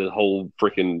anybody in the whole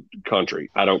freaking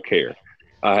country. I don't care.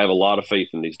 I have a lot of faith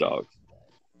in these dogs.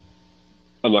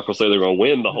 I'm not gonna say they're gonna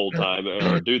win the whole time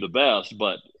or do the best,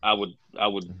 but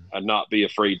I'd not be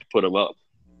afraid to put them up.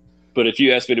 But if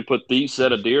you ask me to put these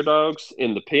set of deer dogs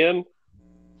in the pen,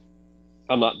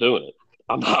 I'm not doing it.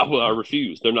 I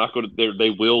refuse. They're not going to.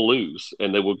 They will lose,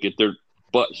 and they will get their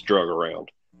butts drug around.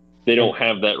 They don't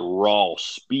have that raw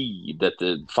speed that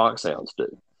the foxhounds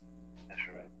do. That's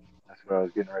right. That's what I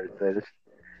was getting ready to say.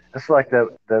 It's like that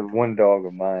one dog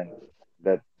of mine.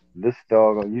 That this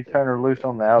dog, you turn her loose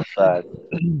on the outside,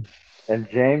 and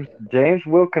James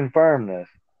will confirm this.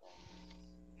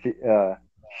 She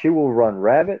she will run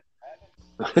rabbit,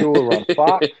 she will run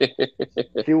fox,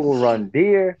 she will run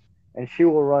deer, and she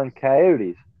will run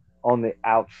coyotes on the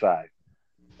outside.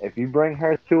 If you bring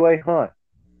her to a hunt,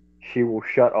 she will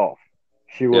shut off.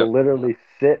 She Yep. will literally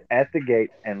sit at the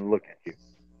gate and look at you.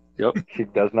 Yep. She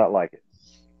does not like it.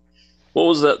 What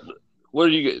was that? What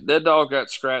did you get? That dog got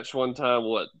scratched one time.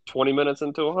 What? 20 minutes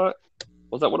into a hunt?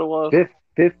 Was that what it was?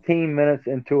 15 minutes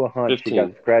into a hunt, 15. she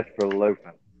got scratched for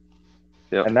loafing.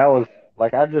 Yep. And that was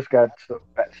like I just got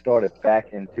started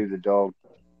back into the dog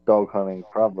hunting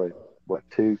probably what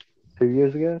 2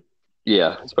 years ago.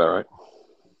 Yeah, that's about right.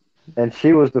 And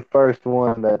she was the first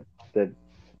one that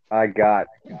I got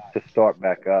to start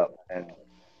back up, and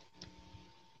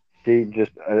she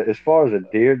just as far as a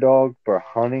deer dog for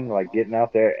hunting, like getting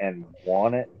out there and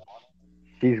want it,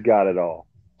 she's got it all.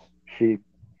 She,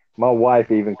 my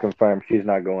wife even confirmed she's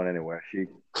not going anywhere. She's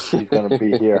going to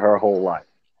be here her whole life.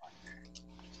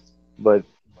 But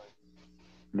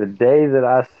the day that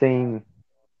I seen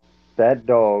that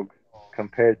dog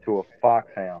compared to a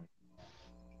foxhound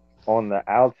on the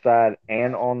outside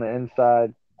and on the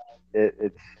inside,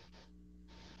 it's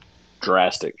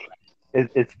drastic.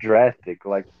 It's drastic.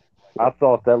 Like I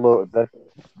thought that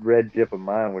red Jip of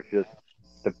mine was just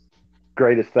the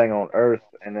greatest thing on earth,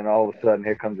 and then all of a sudden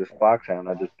here comes this foxhound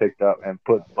I just picked up and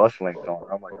put bus links on.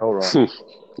 I'm like, hold on,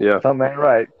 Yeah, something ain't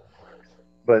right.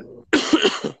 But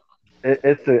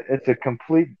it's a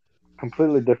complete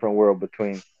completely different world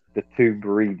between the two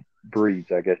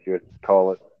breeds, I guess you would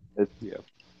call it. It's Yeah.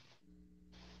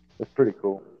 it's pretty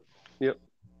cool. Yep.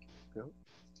 Yep.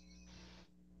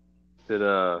 Did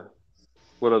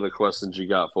what other questions you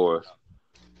got for us?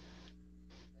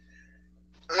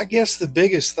 I guess the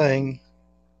biggest thing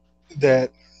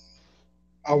that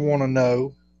I want to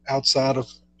know outside of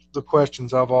the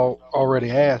questions I've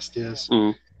already asked is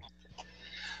Mm.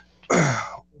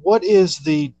 what is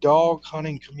the dog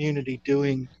hunting community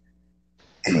doing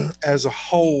as a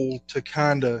whole to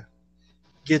kind of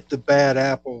get the bad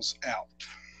apples out?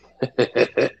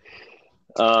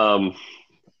 um,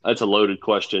 that's a loaded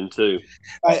question too.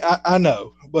 I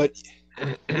know, but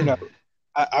you know,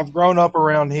 I've grown up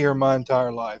around here my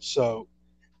entire life, so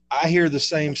I hear the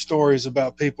same stories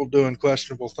about people doing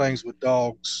questionable things with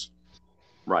dogs.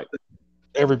 Right.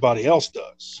 Everybody else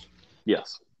does.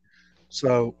 Yes.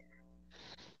 So,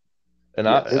 And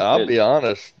yes. I'll be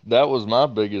honest, that was my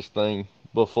biggest thing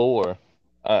before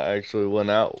I actually went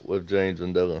out with James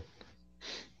and Dylan.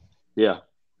 Yeah.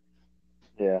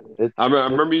 Yeah, I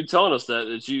remember you telling us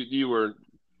that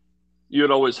you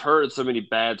had always heard so many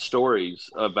bad stories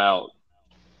about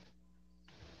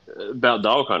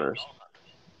dog hunters.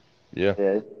 Yeah.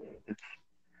 yeah. It's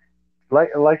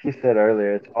like you said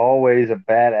earlier. It's always a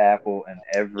bad apple in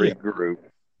every yeah, group.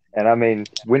 And I mean,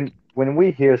 when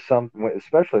we hear something,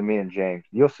 especially me and James,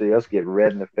 you'll see us get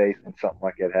red in the face when something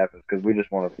like that happens because we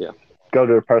just want to Yeah. go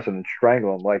to the person and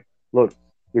strangle them. Like, look,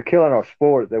 you're killing our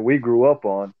sport that we grew up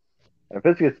on, and if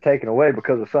this gets taken away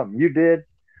because of something you did,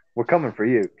 we're coming for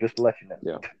you. Just to let you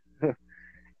Yeah. know.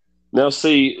 Now,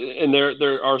 see, and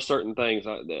there are certain things.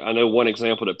 I know one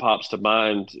example that pops to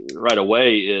mind right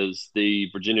away is the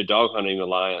Virginia Dog Hunting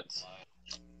Alliance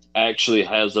actually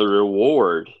has a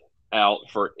reward out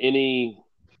for any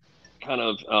kind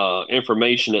of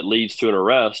information that leads to an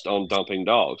arrest on dumping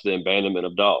dogs, the abandonment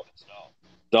of dogs.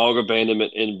 Dog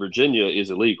abandonment in Virginia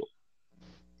is illegal.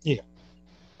 Yeah.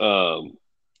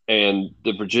 And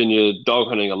the Virginia Dog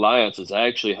Hunting Alliance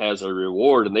actually has a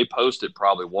reward, and they post it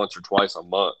probably once or twice a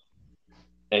month.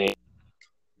 And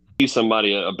see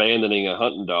somebody abandoning a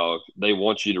hunting dog, they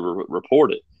want you to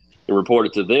report it and report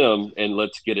it to them, and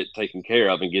let's get it taken care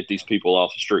of and get these people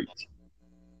off the streets.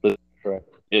 Right.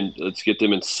 And let's get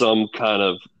them in some kind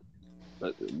of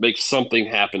make something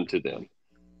happen to them.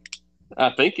 I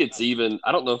think it's even,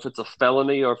 I don't know if it's a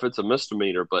felony or if it's a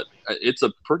misdemeanor, but it's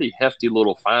a pretty hefty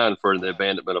little fine for the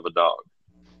abandonment of a dog.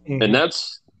 mm-hmm. And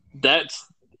that's,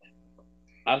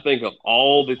 I think of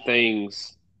all the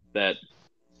things that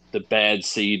the bad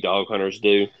seed dog hunters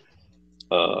do,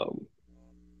 I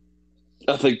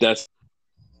think that's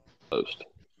most.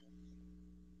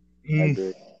 I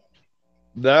agree.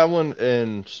 That one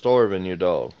and starving your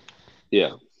dog.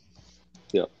 Yeah.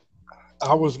 Yeah.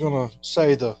 I was going to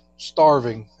say the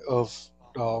starving of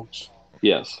dogs.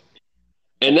 Yes.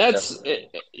 And that's,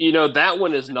 that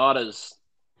one is not as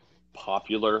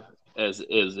popular as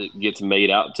it gets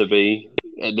made out to be.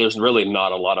 And there's really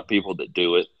not a lot of people that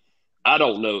do it. I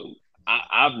don't know.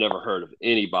 I've never heard of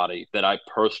anybody that I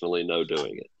personally know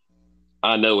doing it.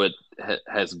 I know it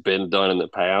has been done in the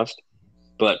past,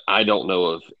 but I don't know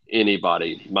of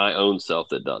anybody, my own self,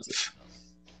 that does it.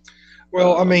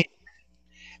 Well, I mean,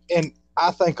 and I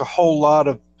think a whole lot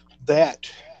of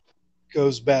that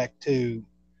goes back to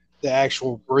the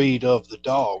actual breed of the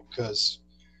dog because,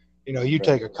 you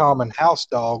take a common house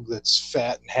dog that's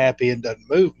fat and happy and doesn't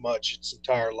move much its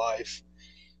entire life.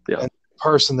 Yeah. And the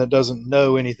person that doesn't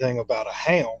know anything about a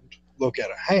hound, look at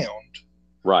a hound.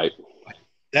 Right.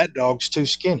 That dog's too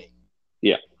skinny.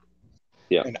 Yeah.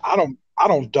 Yeah. And I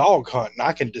don't dog hunt, and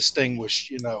I can distinguish,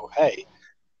 hey,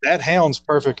 that hound's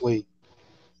perfectly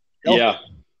healthy. Yeah.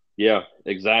 Yeah,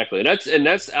 exactly. And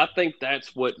that's I think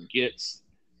that's what gets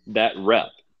that rep.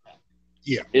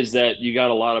 Yeah. Is that you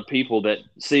got a lot of people that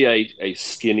see a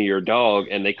skinnier dog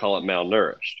and they call it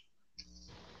malnourished.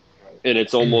 And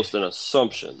it's almost an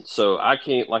assumption. So I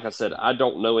can't, like I said, I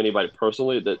don't know anybody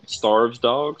personally that starves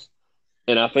dogs.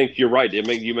 And I think you're right.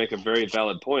 You make a very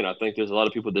valid point. I think there's a lot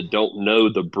of people that don't know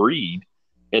the breed,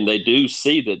 and they do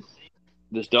see that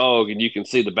this dog, and you can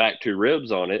see the back two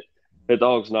ribs on it. That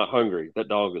dog's not hungry. That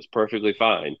dog is perfectly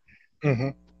fine. Mm-hmm.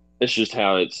 It's just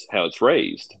how it's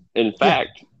raised. In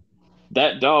fact,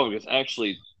 that dog is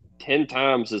actually 10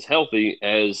 times as healthy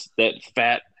as that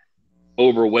fat,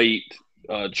 overweight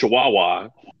Chihuahua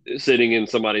sitting in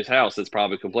somebody's house that's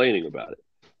probably complaining about it.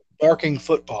 Barking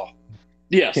football.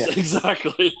 Yes, Yeah.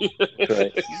 exactly.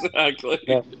 Right. Exactly.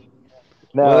 Now,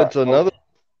 Well, it's another.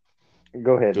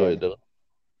 Go ahead. Go ahead, Dylan.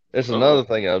 It's Uh-oh. another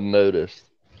thing I've noticed,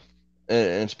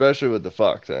 and especially with the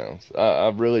foxhounds.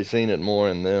 I've really seen it more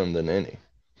in them than any.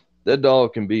 that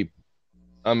dog can be,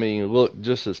 I mean, look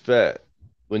just as fat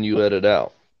when you let it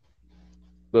out.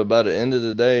 But by the end of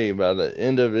the day, by the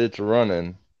end of its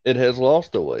running, it has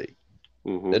lost the weight.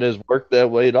 Mm-hmm. It has worked that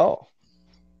weight off.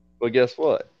 But guess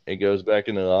what? It goes back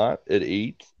in the lot, it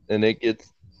eats, and it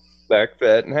gets back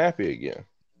fat and happy again.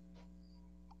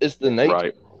 It's the nature.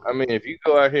 Right. I mean, if you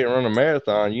go out here and run a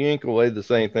marathon, you ain't gonna weigh the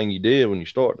same thing you did when you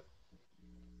started.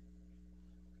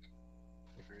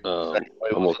 Um, Way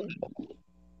I'm with gonna- football.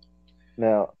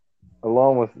 Now,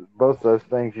 along with both those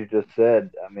things you just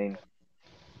said, I mean,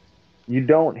 you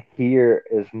don't hear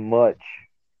as much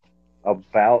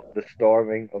about the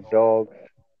starving of dogs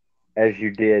as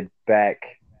you did back,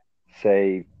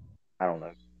 say, I don't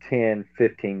know, 10,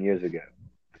 15 years ago.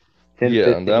 10, Yeah,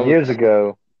 that 15 was years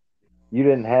ago, you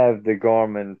didn't have the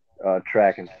Garmin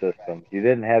tracking systems. You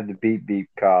didn't have the beep beep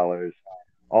collars.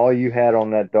 All you had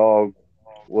on that dog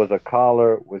was a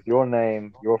collar with your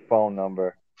name, your phone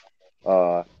number,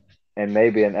 uh, and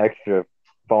maybe an extra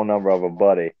phone number of a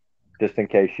buddy, just in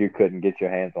case you couldn't get your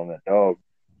hands on that dog.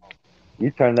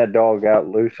 You turn that dog out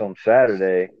loose on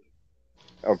Saturday,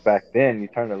 or back then, you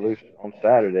turn it loose on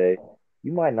Saturday,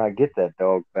 you might not get that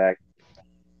dog back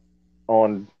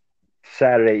on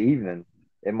Saturday evening.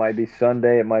 It might be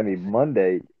Sunday, it might be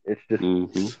Monday. It's just,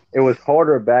 mm-hmm. it was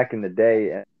harder back in the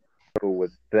day, and people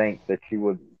would think that you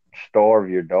would starve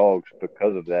your dogs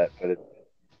because of that, but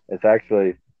it's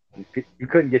actually you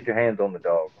couldn't get your hands on the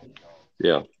dog,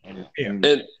 Yeah. and Yeah. and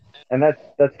And and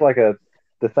that's like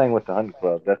the thing with the hunting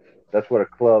club. That's what a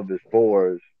club is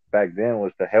for. Is back then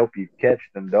was to help you catch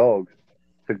them dogs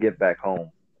to get back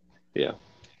home. yeah.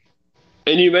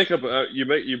 And you bring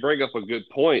up a good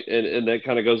point, and that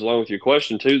kind of goes along with your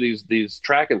question too. These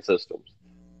tracking systems.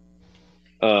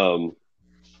 Um,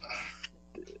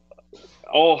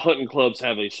 all hunting clubs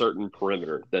have a certain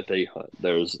perimeter that they hunt.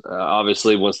 There's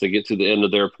obviously once they get to the end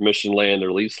of their permission land,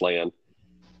 their lease land,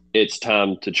 it's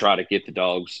time to try to get the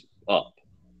dogs up.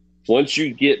 Once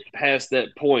you get past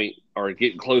that point or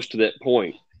get close to that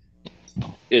point,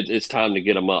 it's time to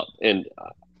get them up. And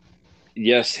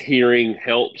yes, hearing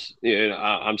helps.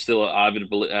 I'm still an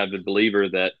avid believer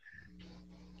that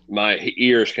my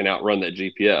ears can outrun that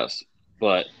GPS,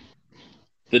 but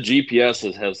the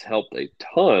GPS has helped a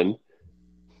ton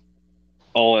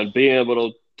on being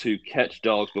able to catch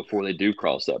dogs before they do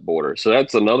cross that border. So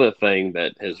that's another thing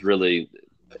that has really,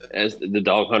 as the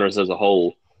dog hunters as a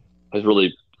whole, has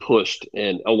really pushed.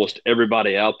 And almost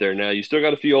everybody out there now, you still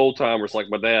got a few old timers like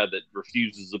my dad that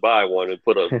refuses to buy one and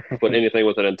put anything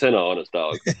with an antenna on his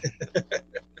dog.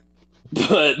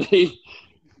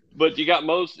 But you got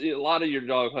a lot of your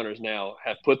dog hunters now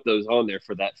have put those on there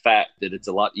for that fact that it's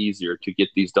a lot easier to get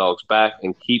these dogs back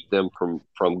and keep them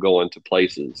from going to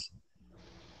places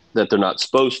that they're not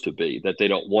supposed to be, that they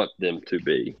don't want them to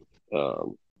be.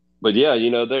 But yeah,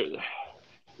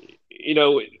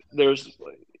 there's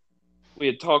we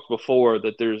had talked before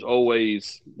that there's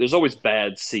always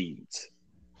bad seeds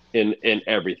in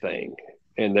everything,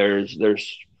 and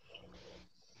there's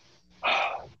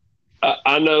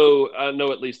I know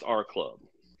at least our club,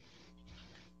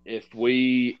 if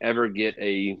we ever get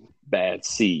a bad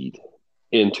seed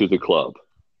into the club,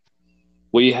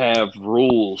 we have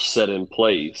rules set in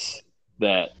place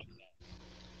that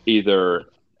either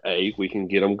we can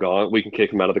get them gone, we can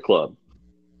kick them out of the club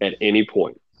at any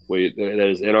point. That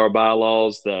is in our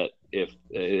bylaws that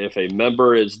if a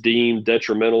member is deemed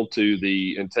detrimental to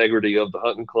the integrity of the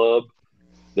hunting club,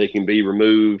 they can be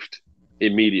removed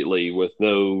immediately with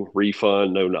no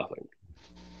refund, no nothing.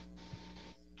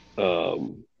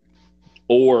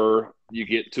 Or you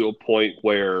get to a point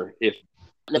where if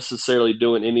not necessarily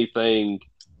doing anything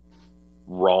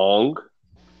wrong,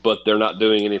 but they're not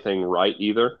doing anything right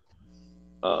either.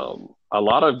 A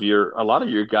lot of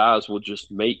your guys will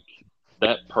just make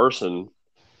that person.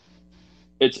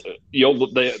 It's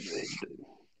they.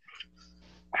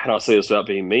 How do I say this without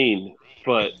being mean?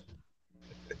 But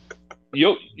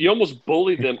you almost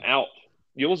bully them out.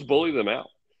 You almost bully them out.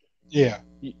 Yeah.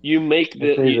 You make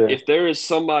Either if there is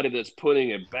somebody that's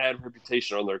putting a bad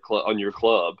reputation on your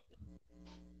club,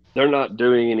 they're not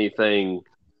doing anything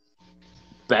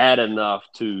bad enough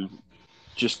to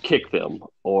just kick them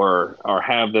or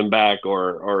have them back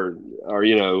or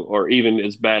or even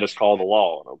as bad as call the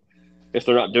law on them. If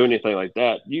they're not doing anything like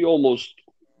that,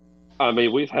 I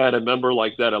mean, we've had a member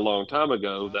like that a long time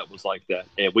ago that was like that,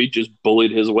 and we just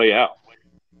bullied his way out.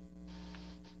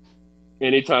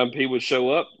 Anytime he would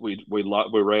show up, we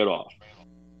ran off.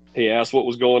 He asked what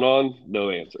was going on, no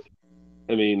answer.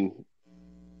 I mean,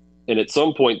 and at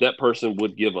some point that person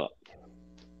would give up.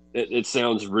 It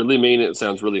sounds really mean. It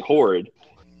sounds really horrid.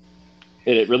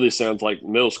 And it really sounds like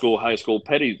middle school, high school,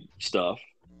 petty stuff.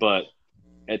 But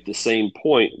at the same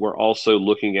point, we're also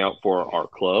looking out for our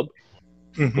club,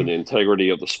 for the integrity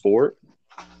of the sport,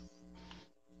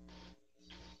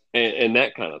 and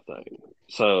that kind of thing.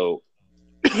 So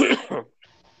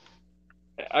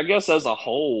I guess as a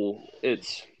whole,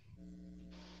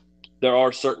 there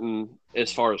are certain,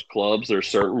 as far as clubs, there's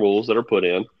certain rules that are put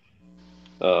in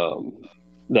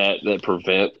that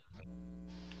prevent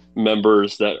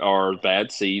members that are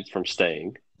bad seeds from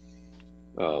staying.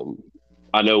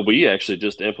 I know we actually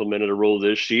just implemented a rule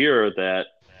this year that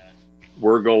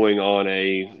we're going on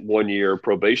a 1-year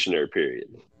probationary period.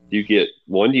 You get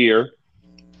 1 year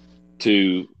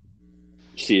to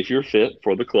see if you're fit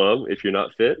for the club. If you're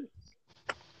not fit,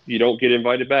 you don't get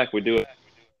invited back. We do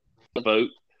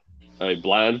a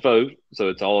blind vote, so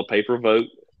it's all a paper vote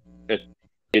at the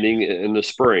beginning in the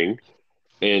spring,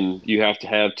 and you have to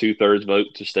have 2/3 vote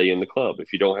to stay in the club.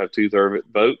 If you don't have 2/3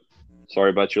 vote, sorry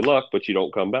about your luck, but you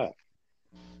don't come back.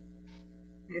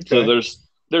 Okay. So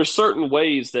there's certain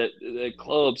ways that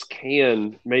clubs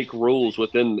can make rules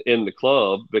in the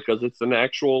club, because it's an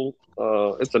actual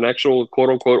quote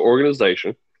unquote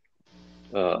organization.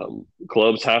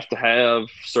 Clubs have to have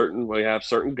certain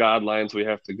guidelines we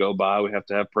have to go by. We have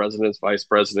to have presidents, vice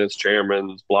presidents,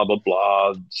 chairmen, blah blah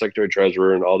blah, secretary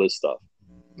treasurer, and all this stuff.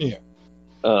 Yeah.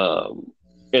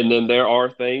 And then there are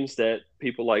things that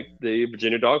people like the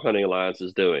Virginia Dog Hunting Alliance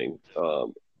is doing.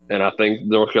 And I think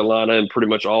North Carolina and pretty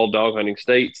much all dog hunting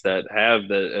states that have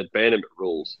the abandonment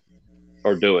rules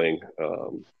are doing,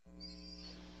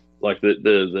 like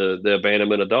the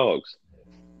abandonment of dogs.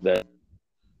 That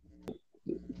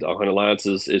Dog Hunting Alliance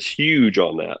is huge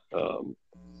on that.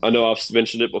 I know I've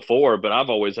mentioned it before, but I've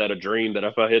always had a dream that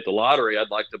if I hit the lottery,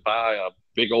 I'd like to buy a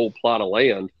big old plot of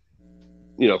land,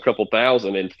 a couple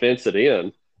thousand, and fence it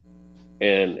in.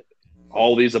 And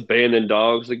all these abandoned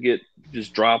dogs that get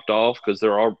just dropped off, because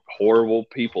there are horrible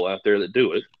people out there that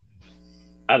do it.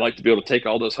 I'd like to be able to take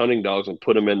all those hunting dogs and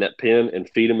put them in that pen and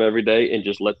feed them every day and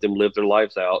just let them live their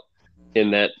lives out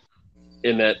in that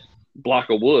block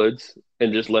of woods,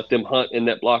 and just let them hunt in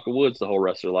that block of woods the whole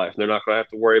rest of their life. And they're not going to have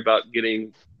to worry about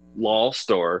getting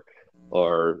lost or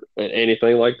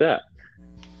anything like that.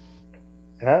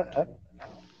 And I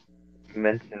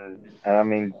mentioned, I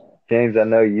mean, James, I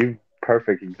know you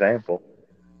perfect example.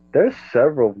 There's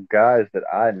several guys that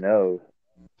I know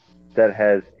that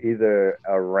has either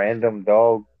a random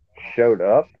dog showed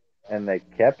up and they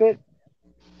kept it,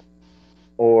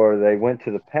 or they went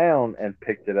to the pound and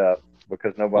picked it up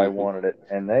because nobody wanted it,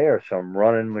 and they are some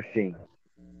running machines.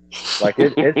 Like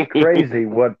it's crazy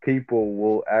what people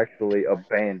will actually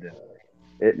abandon.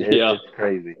 It's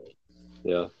crazy.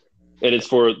 Yeah. And it's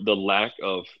for the lack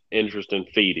of interest in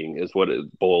feeding is what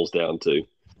it boils down to,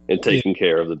 and taking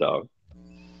care of the dog.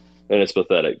 And it's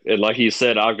pathetic. And like you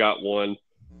said, I've got one,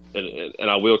 and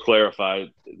I will clarify,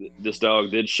 this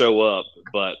dog did show up,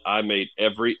 but I made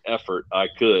every effort I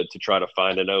could to try to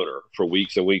find an owner for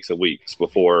weeks and weeks and weeks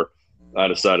before I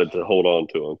decided to hold on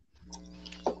to him.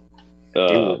 He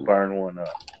will burn one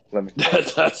up.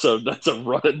 That's a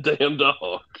running damn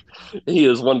dog. He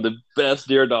is one of the best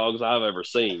deer dogs I've ever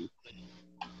seen.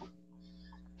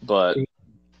 But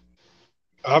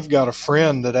I've got a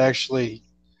friend that actually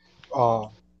a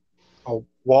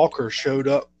walker showed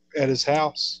up at his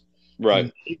house.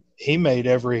 Right. He made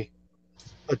every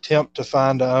attempt to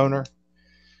find an owner,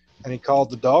 and he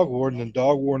called the dog warden, and the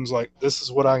dog warden's like, "This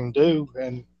is what I can do."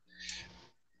 And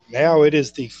now it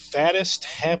is the fattest,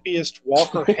 happiest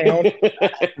walker hound.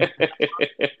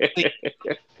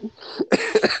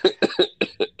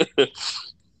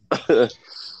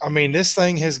 I mean, this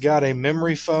thing has got a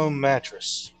memory foam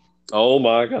mattress. Oh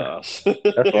my gosh. That's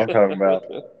what I'm talking about.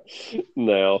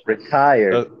 No.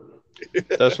 Retired.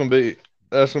 That's gonna be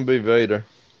Vader.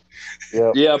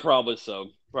 Yep. Yeah, probably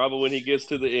so. Probably when he gets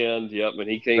to the end, and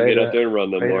he can't get up there and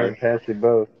run no more. And Patsy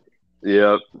both.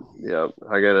 Yep.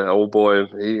 I got an old boy.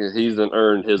 He's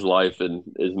earned his life in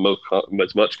as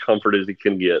much comfort as he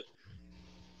can get.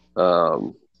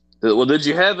 Well, did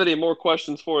you have any more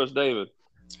questions for us, David?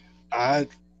 I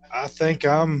think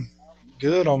I'm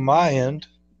good on my end.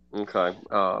 Okay.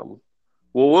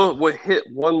 Well, we'll hit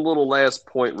one little last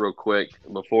point real quick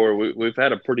before we've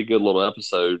had a pretty good little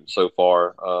episode so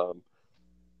far.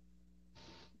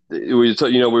 We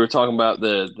were talking about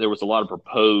there was a lot of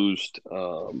proposed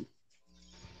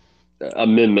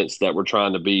amendments that were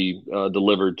trying to be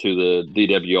delivered to the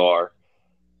DWR,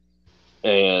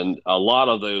 and a lot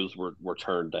of those were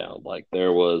turned down. Like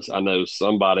I know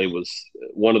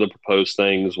one of the proposed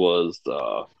things was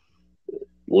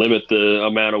limit the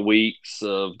amount of weeks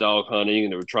of dog hunting,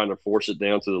 and they were trying to force it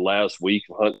down to the last week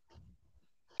of hunting.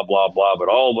 blah, blah. But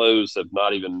all those have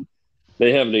not even –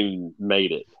 they haven't even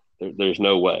made it. There's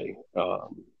no way.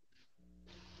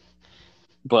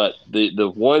 But the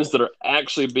ones that are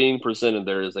actually being presented,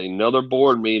 there is another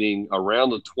board meeting around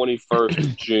the 21st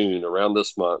of June, around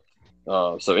this month.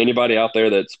 So anybody out there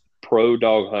that's pro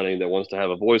dog hunting that wants to have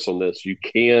a voice on this, you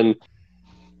can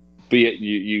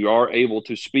you are able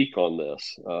to speak on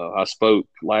this. I spoke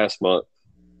last month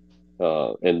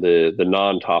in the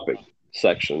non-topic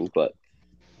section, but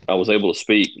I was able to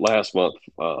speak last month.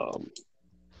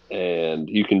 And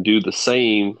you can do the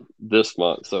same this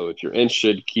month. So if you're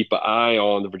interested, keep an eye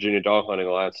on the Virginia Dog Hunting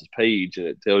Alliance's page, and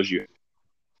it tells you,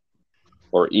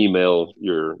 or email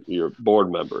your board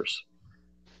members.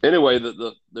 Anyway,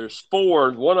 there's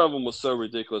 4. One of them was so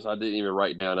ridiculous I didn't even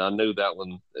write down. I knew that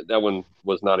one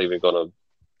was not even going to.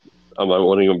 I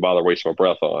wouldn't even bother wasting my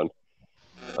breath on.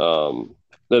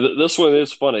 This one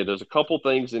is funny. There's a couple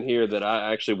things in here that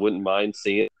I actually wouldn't mind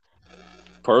seeing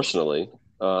personally.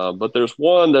 But there's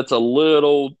one that's a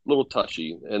little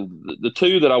touchy, and the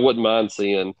 2 that I wouldn't mind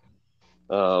seeing.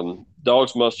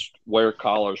 Dogs must wear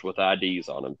collars with IDs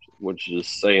on them, which is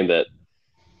saying that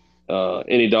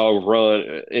any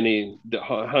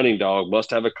hunting dog must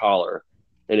have a collar,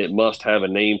 and it must have a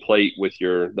nameplate with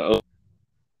the owner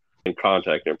and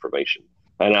contact information.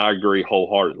 And I agree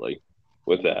wholeheartedly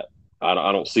with that.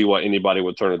 I don't see why anybody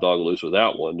would turn a dog loose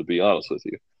without one, to be honest with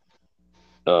you.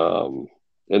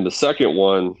 And the second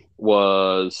one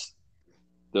was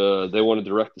they want to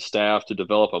direct the staff to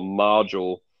develop a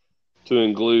module to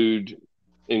include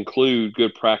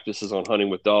good practices on hunting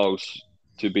with dogs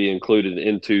to be included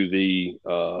into the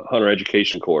hunter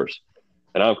education course.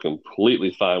 And I'm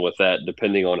completely fine with that,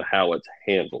 depending on how it's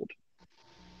handled.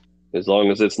 As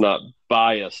long as it's not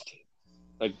biased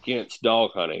against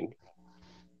dog hunting,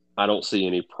 I don't see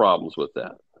any problems with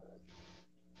that.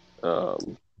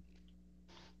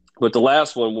 But the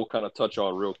last one we'll kind of touch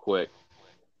on real quick.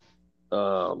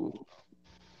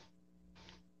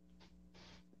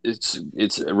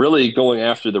 It's really going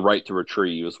after the right to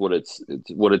retrieve is what its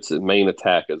main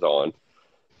attack is on.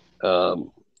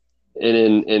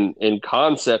 And in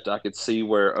concept, I could see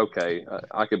where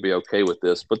I could be okay with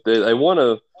this, but they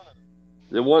want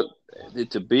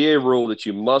it to be a rule that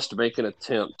you must make an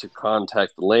attempt to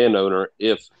contact the landowner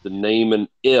if the name and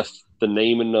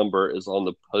number is on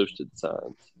the posted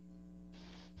signs.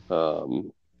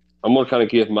 I'm going to kind of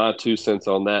give my 2 cents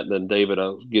on that, and then David,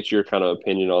 I'll get your kind of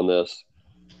opinion on this.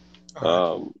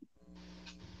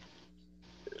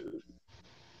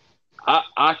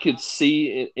 I could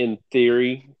see in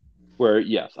theory where,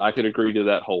 yes, I could agree to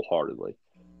that wholeheartedly.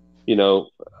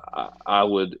 I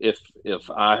would, if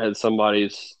I had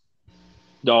somebody's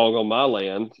dog on my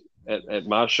land at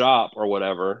my shop or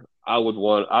whatever, I'd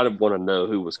want to know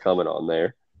who was coming on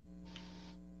there.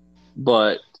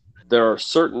 But there are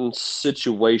certain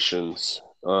situations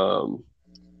that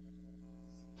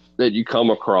you come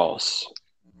across,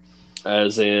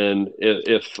 as in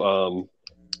if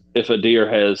a deer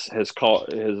has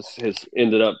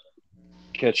ended up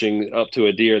catching up to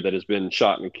a deer that has been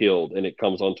shot and killed, and it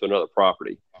comes onto another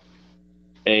property,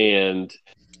 and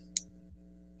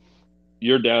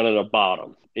you're down at a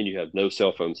bottom and you have no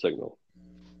cell phone signal,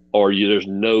 or there's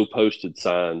no posted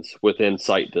signs within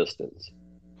sight distance.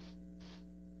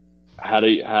 How do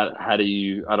you,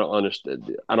 I don't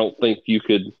understand. I don't think you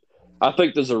could, I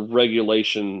think there's a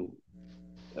regulation.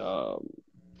 How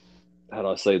do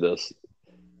I say this?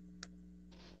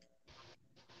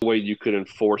 The way you could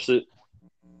enforce it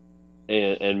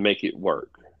and make it work.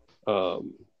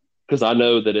 Because I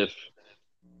know that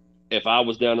if I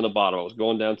was down in the bottom, I was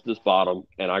going down to this bottom,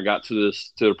 and I got to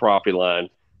the property line,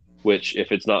 which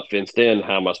if it's not fenced in,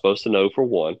 how am I supposed to know, for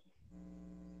one?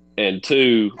 And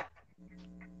two,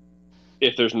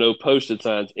 if there's no posted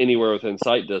signs anywhere within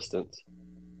sight distance,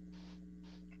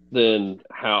 then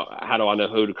how do I know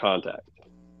who to contact?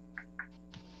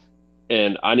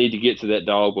 And I need to get to that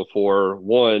dog before,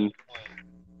 one,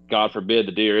 God forbid,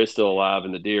 the deer is still alive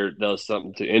and the deer does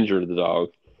something to injure the dog,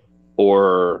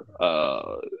 or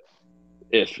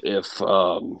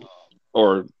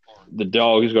or the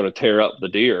dog is going to tear up the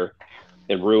deer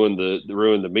and ruin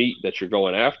the meat that you're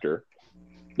going after.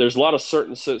 There's a lot of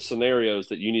certain scenarios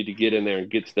that you need to get in there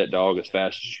and get to that dog as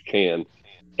fast as you can.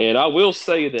 And I will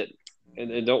say that,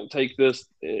 and don't take this,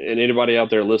 and anybody out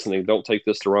there listening, don't take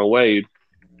this the wrong way.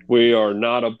 We are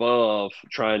not above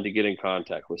trying to get in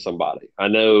contact with somebody. I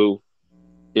know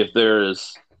if there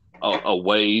is a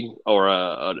way or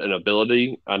an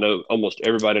ability, I know almost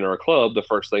everybody in our club, the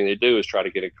first thing they do is try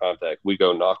to get in contact. We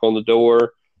go knock on the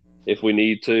door if we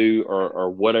need to, or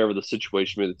whatever the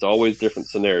situation is. It's always different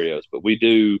scenarios, but we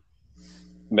do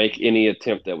make any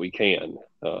attempt that we can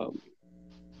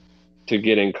to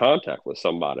get in contact with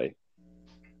somebody.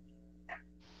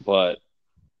 But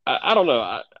I don't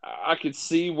know. I could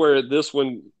see where this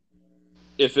one,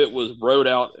 if it was wrote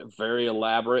out very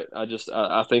elaborate,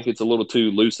 I think it's a little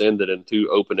too loose ended and too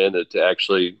open ended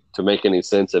to make any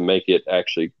sense and make it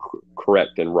actually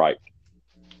correct and right.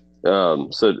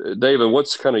 So David,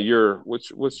 what's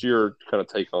your kind of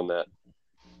take on that?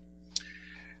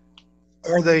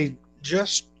 Are they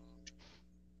just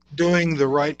doing the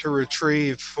right to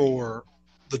retrieve for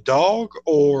the dog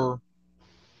or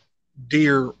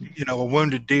deer, a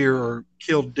wounded deer or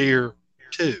killed deer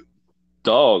too?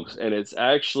 Dogs, and it's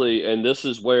actually, and this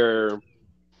is where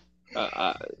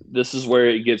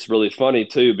it gets really funny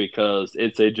too, because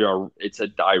it's a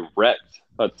direct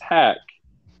attack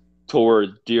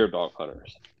toward deer dog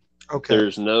hunters. Okay.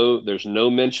 There's no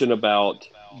mention about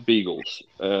beagles,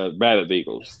 rabbit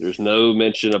beagles. There's no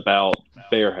mention about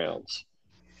bear hounds.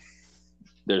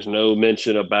 There's no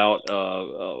mention about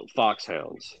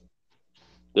foxhounds.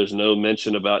 There's no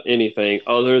mention about anything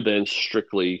other than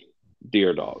strictly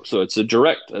deer dogs. So it's a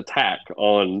direct attack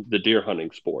on the deer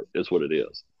hunting sport is what it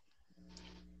is.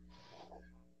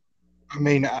 I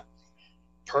mean,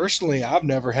 personally, I've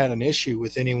never had an issue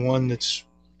with anyone that's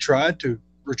tried to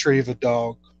retrieve a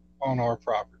dog on our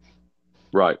property.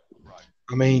 Right.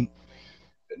 I mean,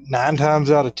 9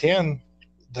 times out of 10,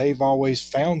 they've always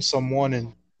found someone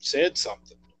and said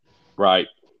something. Right.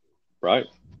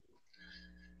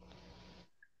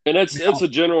 And that's a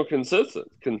general consensus.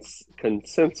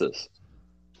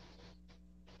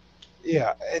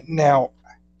 Yeah. Now,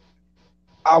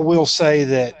 I will say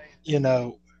that,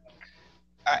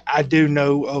 I do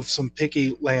know of some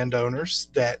picky landowners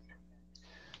that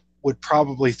would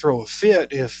probably throw a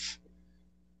fit if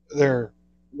they're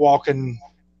walking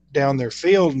down their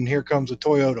field and here comes a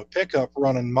Toyota pickup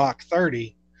running Mach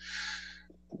 30.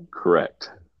 Correct.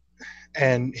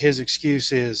 And his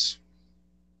excuse is,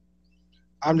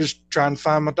 I'm just trying to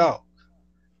find my dog.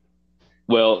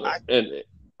 Well, and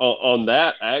on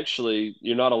that, actually,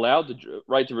 you're not allowed to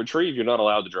right to retrieve. You're not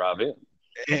allowed to drive in.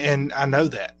 And I know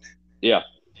that. Yeah.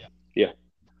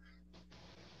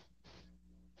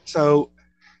 So,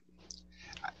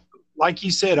 like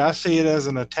you said, I see it as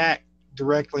an attack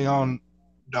directly on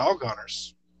dog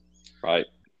hunters. Right.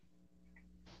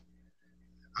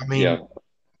 I mean, yeah.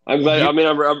 I'm glad.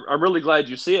 I'm really glad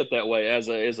you see it that way as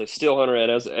a still hunter and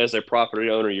as a property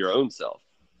owner your own self.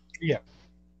 Yeah.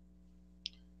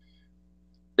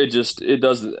 It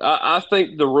doesn't. I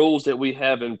think the rules that we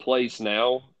have in place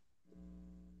now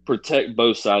protect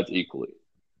both sides equally.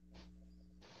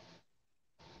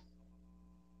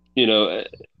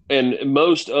 And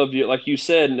most of you, like you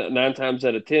said, 9 times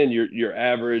out of 10, your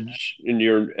average and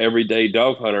your everyday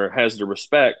dog hunter has the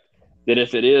respect that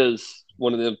if it is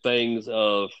one of them things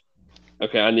of,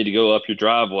 okay, I need to go up your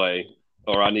driveway,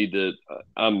 or I'm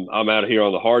out here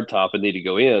on the hard top and need to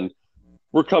go in,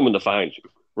 we're coming to find you.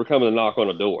 We're coming to knock on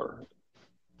a door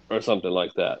or something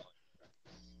like that.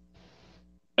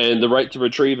 And the right to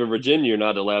retrieve in Virginia, you're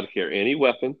not allowed to carry any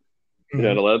weapon. You're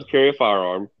not allowed to carry a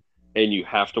firearm, and you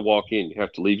have to walk in. You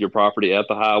have to leave your property at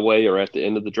the highway or at the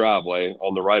end of the driveway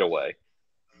on the right of way,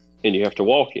 and you have to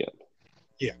walk in.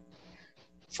 Yeah.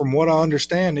 From what I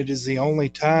understand, it is the only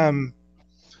time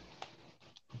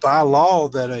by law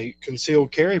that a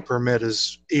concealed carry permit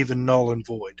is even null and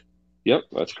void. Yep,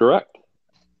 that's correct.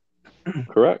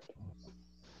 Correct.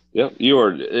 Yep, you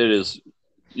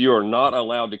are not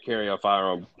allowed to carry a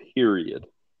firearm, period,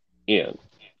 in.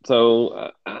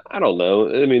 So I don't know.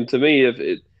 I mean, to me, if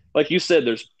it, like you said,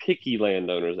 there's picky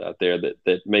landowners out there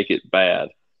that make it bad.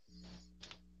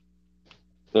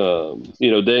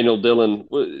 Daniel, Dylan,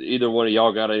 either one of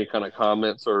y'all got any kind of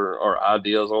comments or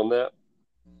ideas on that?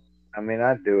 I mean,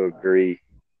 I do agree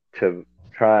to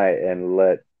try and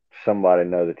let somebody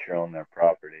know that you're on their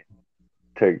property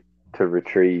to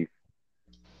retrieve.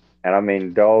 And I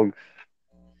mean, dogs,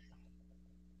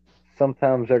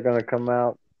 sometimes they're going to come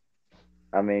out.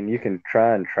 I mean, you can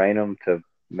try and train them to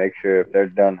make sure if they're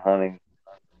done hunting,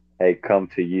 hey, come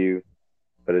to you,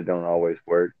 but it don't always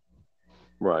work.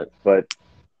 Right. But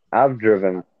I've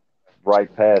driven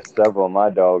right past several of my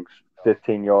dogs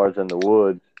 15 yards in the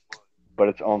woods, but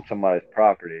it's on somebody's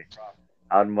property.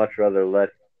 I'd much rather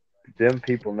let them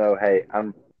people know, hey,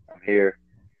 I'm here.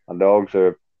 My dogs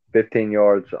are 15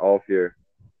 yards off your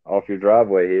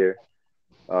driveway here.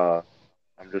 I'm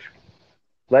just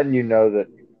letting you know that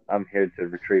I'm here to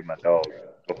retrieve my dog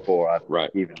before I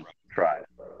even try it.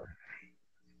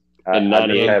 And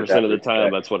 98% of the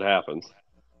time, that's what happens.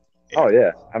 Oh,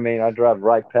 yeah. I mean, I drive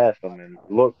right past them and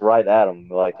look right at them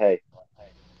like, hey,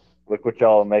 look what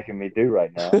y'all are making me do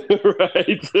right now.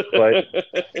 Right. But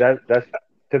that's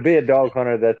to be a dog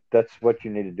hunter. That's what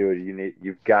you need to do.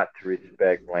 You've got to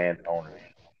respect landowners.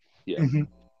 Yeah. Mm-hmm.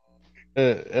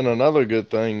 And another good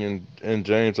thing, and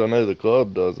James, I know the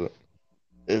club does it.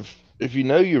 If you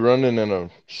know you're running in a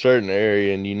certain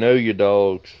area and you know your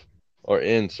dogs are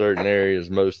in certain areas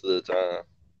most of the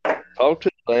time, talk to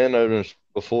the landowners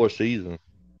before season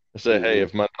and say, hey, Mhm.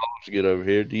 if my dogs get over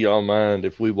here, do y'all mind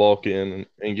if we walk in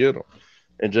and get them?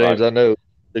 And James, Right. I know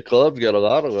the club's got a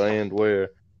lot of land where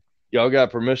y'all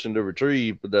got permission to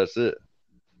retrieve, but that's it.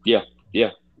 Yeah.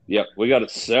 Yeah. Yeah. We got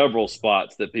several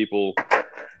spots that people.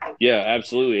 Yeah,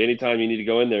 absolutely. Anytime you need to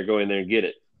go in there and get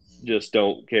it. Just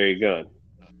don't carry a gun.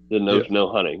 Then Yeah, no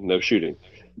hunting, no shooting.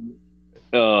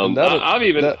 and that I've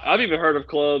even heard of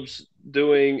clubs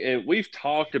doing, and we've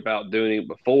talked about doing it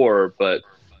before, but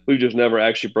we've just never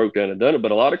actually broke down and done it.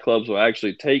 But a lot of clubs will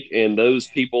actually take in those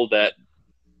people that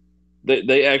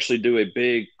they actually do a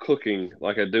big cooking,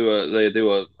 like they do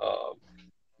a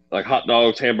like hot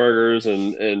dogs, hamburgers,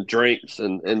 and drinks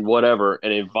and whatever,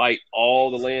 and invite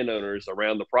all the landowners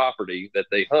around the property that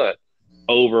they hunt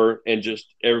over, and just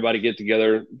everybody get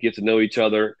together, get to know each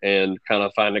other, and kind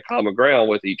of find a common ground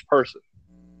with each person.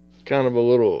 kind of a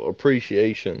little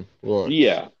appreciation lunch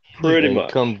Yeah, pretty and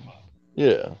much. come,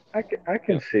 yeah, I Yeah,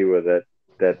 can see where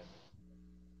that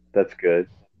that's good.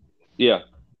 yeah,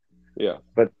 yeah,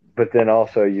 But then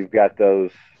also you've got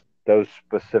those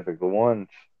specific ones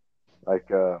like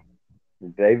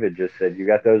David just said. You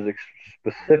got those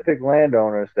specific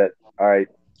landowners that all right.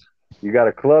 You got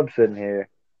a club sitting here,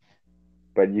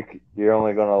 but you're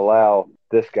only going to allow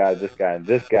this guy, and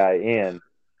this guy in,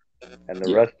 and the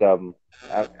yeah. rest of them,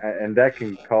 and that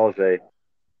can cause a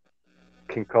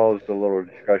little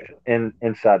discussion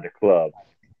inside the club.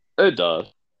 It does.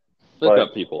 They've But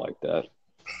got people like that,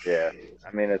 yeah,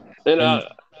 I mean it's and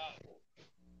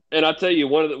And I tell you,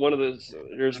 one of the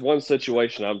there's one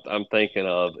situation I'm thinking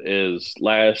of is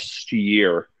last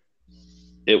year.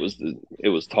 It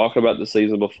was talk about the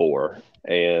season before,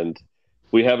 and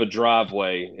we have a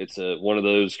driveway. It's a one of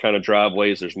those kind of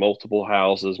driveways. There's multiple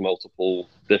houses, multiple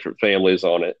different families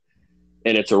on it,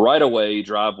 and it's a right of way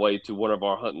driveway to one of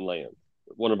our hunting land,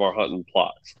 one of our hunting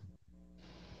plots,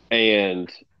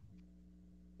 and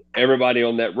everybody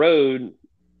on that road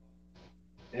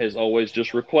has always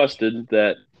just requested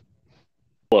that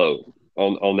flow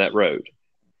on that road.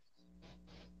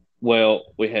 Well,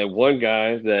 we had one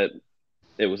guy that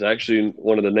it was actually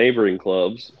one of the neighboring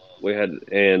clubs we had,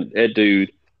 and that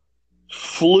dude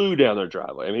flew down their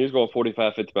driveway. I mean, he was going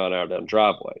 45, 50 mile an hour down the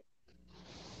driveway.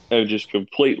 It was just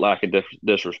complete lack of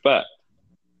disrespect.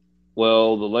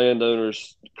 Well, the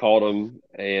landowners caught him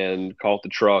and caught the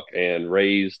truck and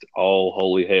raised all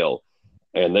holy hell.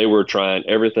 And they were trying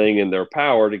everything in their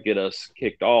power to get us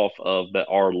kicked off of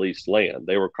our leased land.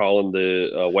 They were calling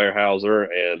the warehouser,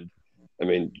 and I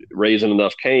mean, raising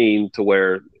enough cane to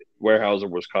where warehouser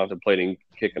was contemplating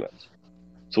kicking us.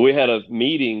 So we had a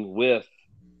meeting with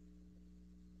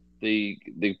the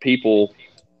people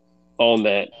on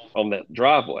that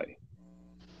driveway.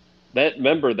 That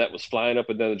member that was flying up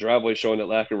and down the driveway showing that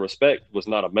lack of respect was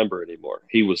not a member anymore.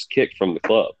 He was kicked from the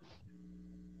club.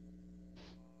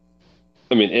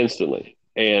 I mean, instantly.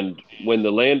 And when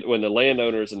the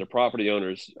landowners and the property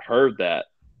owners heard that,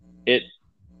 it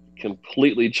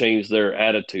completely changed their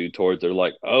attitude towards. They're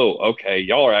like, oh, okay,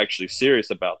 y'all are actually serious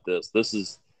about this. This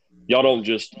is y'all don't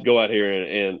just go out here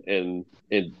and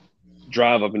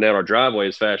drive up and down our driveway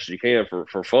as fast as you can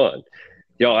for fun.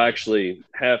 Y'all actually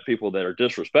have people that are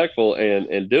disrespectful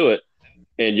and do it,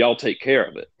 and y'all take care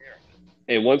of it.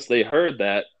 And once they heard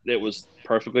that, it was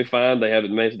perfectly fine. They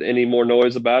haven't made any more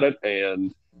noise about it,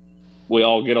 and we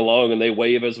all get along and they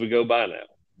wave as we go by now.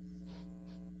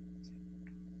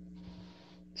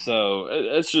 So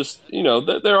it's just,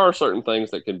 there are certain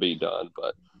things that can be done,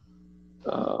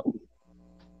 um,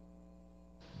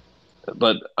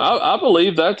 but I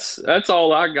believe that's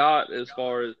all I got as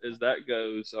far as that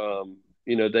goes.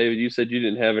 David, you said you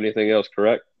didn't have anything else,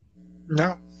 correct?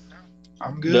 no,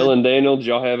 I'm good. Dylan, Daniel, did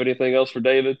y'all have anything else for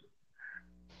David?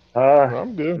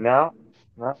 I'm good. no,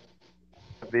 no,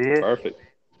 that'd be it. Perfect.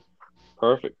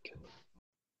 Perfect.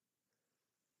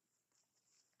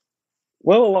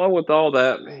 Well, along with all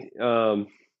that,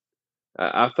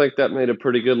 I think that made a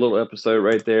pretty good little episode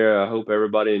right there. I hope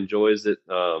everybody enjoys it.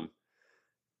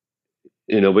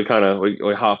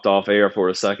 We hopped off air for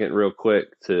a second, real quick,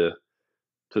 to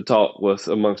talk with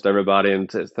amongst everybody and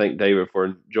to thank David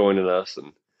for joining us.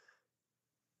 And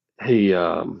he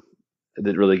didn't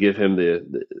really give him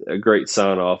a great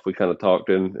sign off. We kind of talked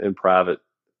in private.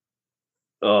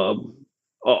 Um,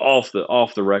 off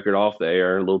the record, off the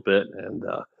air a little bit. And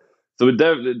so with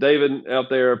David out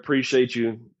there, appreciate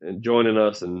you and joining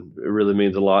us, and it really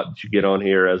means a lot that you get on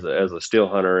here as a still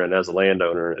hunter and as a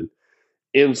landowner and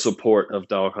in support of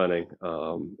dog hunting.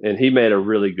 And he made a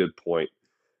really good point.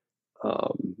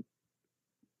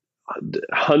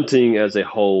 Hunting as a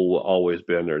whole will always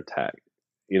be under attack.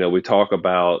 We talk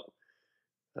about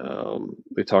dog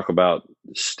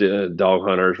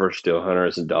hunters versus still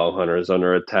hunters, and dog hunters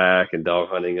under attack, and dog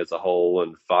hunting as a whole,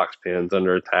 and fox pens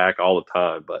under attack all the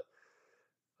time. But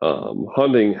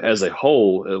hunting as a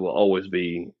whole, it will always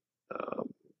be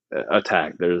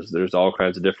attacked. There's all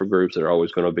kinds of different groups that are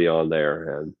always going to be on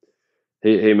there, and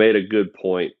he made a good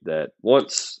point that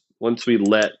once we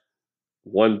let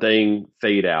one thing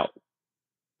fade out,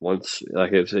 once,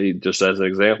 like if he just as an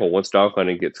example, once dog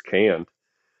hunting gets canned,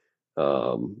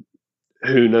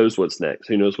 who knows what's next?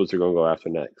 Who knows what they're going to go after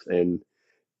next? And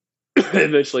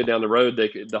eventually down the road,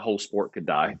 the whole sport could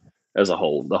die as a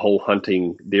whole. The whole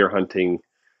deer hunting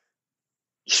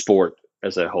sport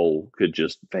as a whole could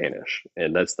just vanish.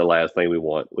 And that's the last thing we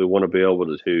want. We want to be able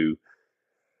to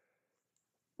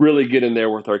really get in there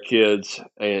with our kids.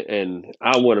 And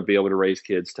I want to be able to raise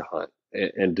kids to hunt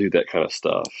and do that kind of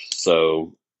stuff.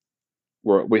 So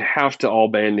we have to all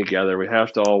band together. We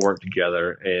have to all work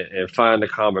together and find a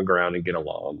common ground and get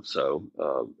along. So,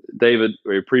 David,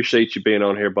 we appreciate you being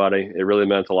on here, buddy. It really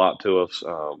meant a lot to us.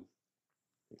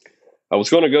 I was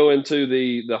going to go into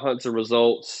the hunts and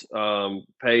results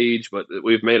page, but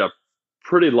we've made a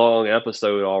pretty long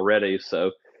episode already.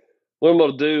 So what I'm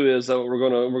going to do is we're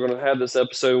going to have this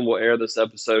episode, and we'll air this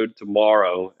episode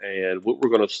tomorrow. And what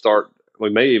we're going to start, we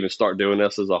may even start doing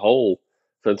this as a whole,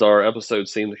 since our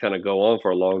episodes seem to kind of go on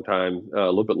for a long time, a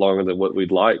little bit longer than what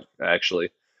we'd like, actually.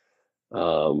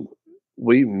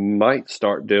 We might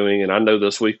start doing, and I know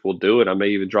this week we'll do it. I may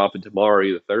even drop it tomorrow,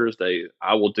 either Thursday.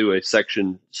 I will do a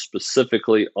section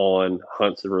specifically on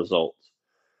hunts and results.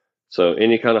 So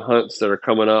any kind of hunts that are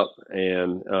coming up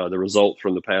and the results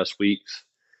from the past weeks,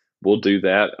 we'll do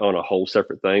that on a whole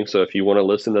separate thing. So if you want to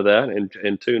listen to that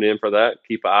and tune in for that,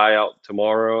 keep an eye out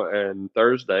tomorrow and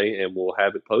Thursday, and we'll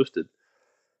have it posted.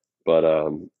 But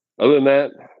other than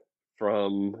that,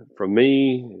 from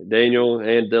me, Daniel,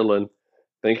 and Dylan,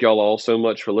 thank y'all all so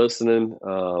much for listening,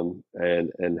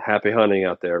 and happy hunting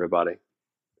out there, everybody.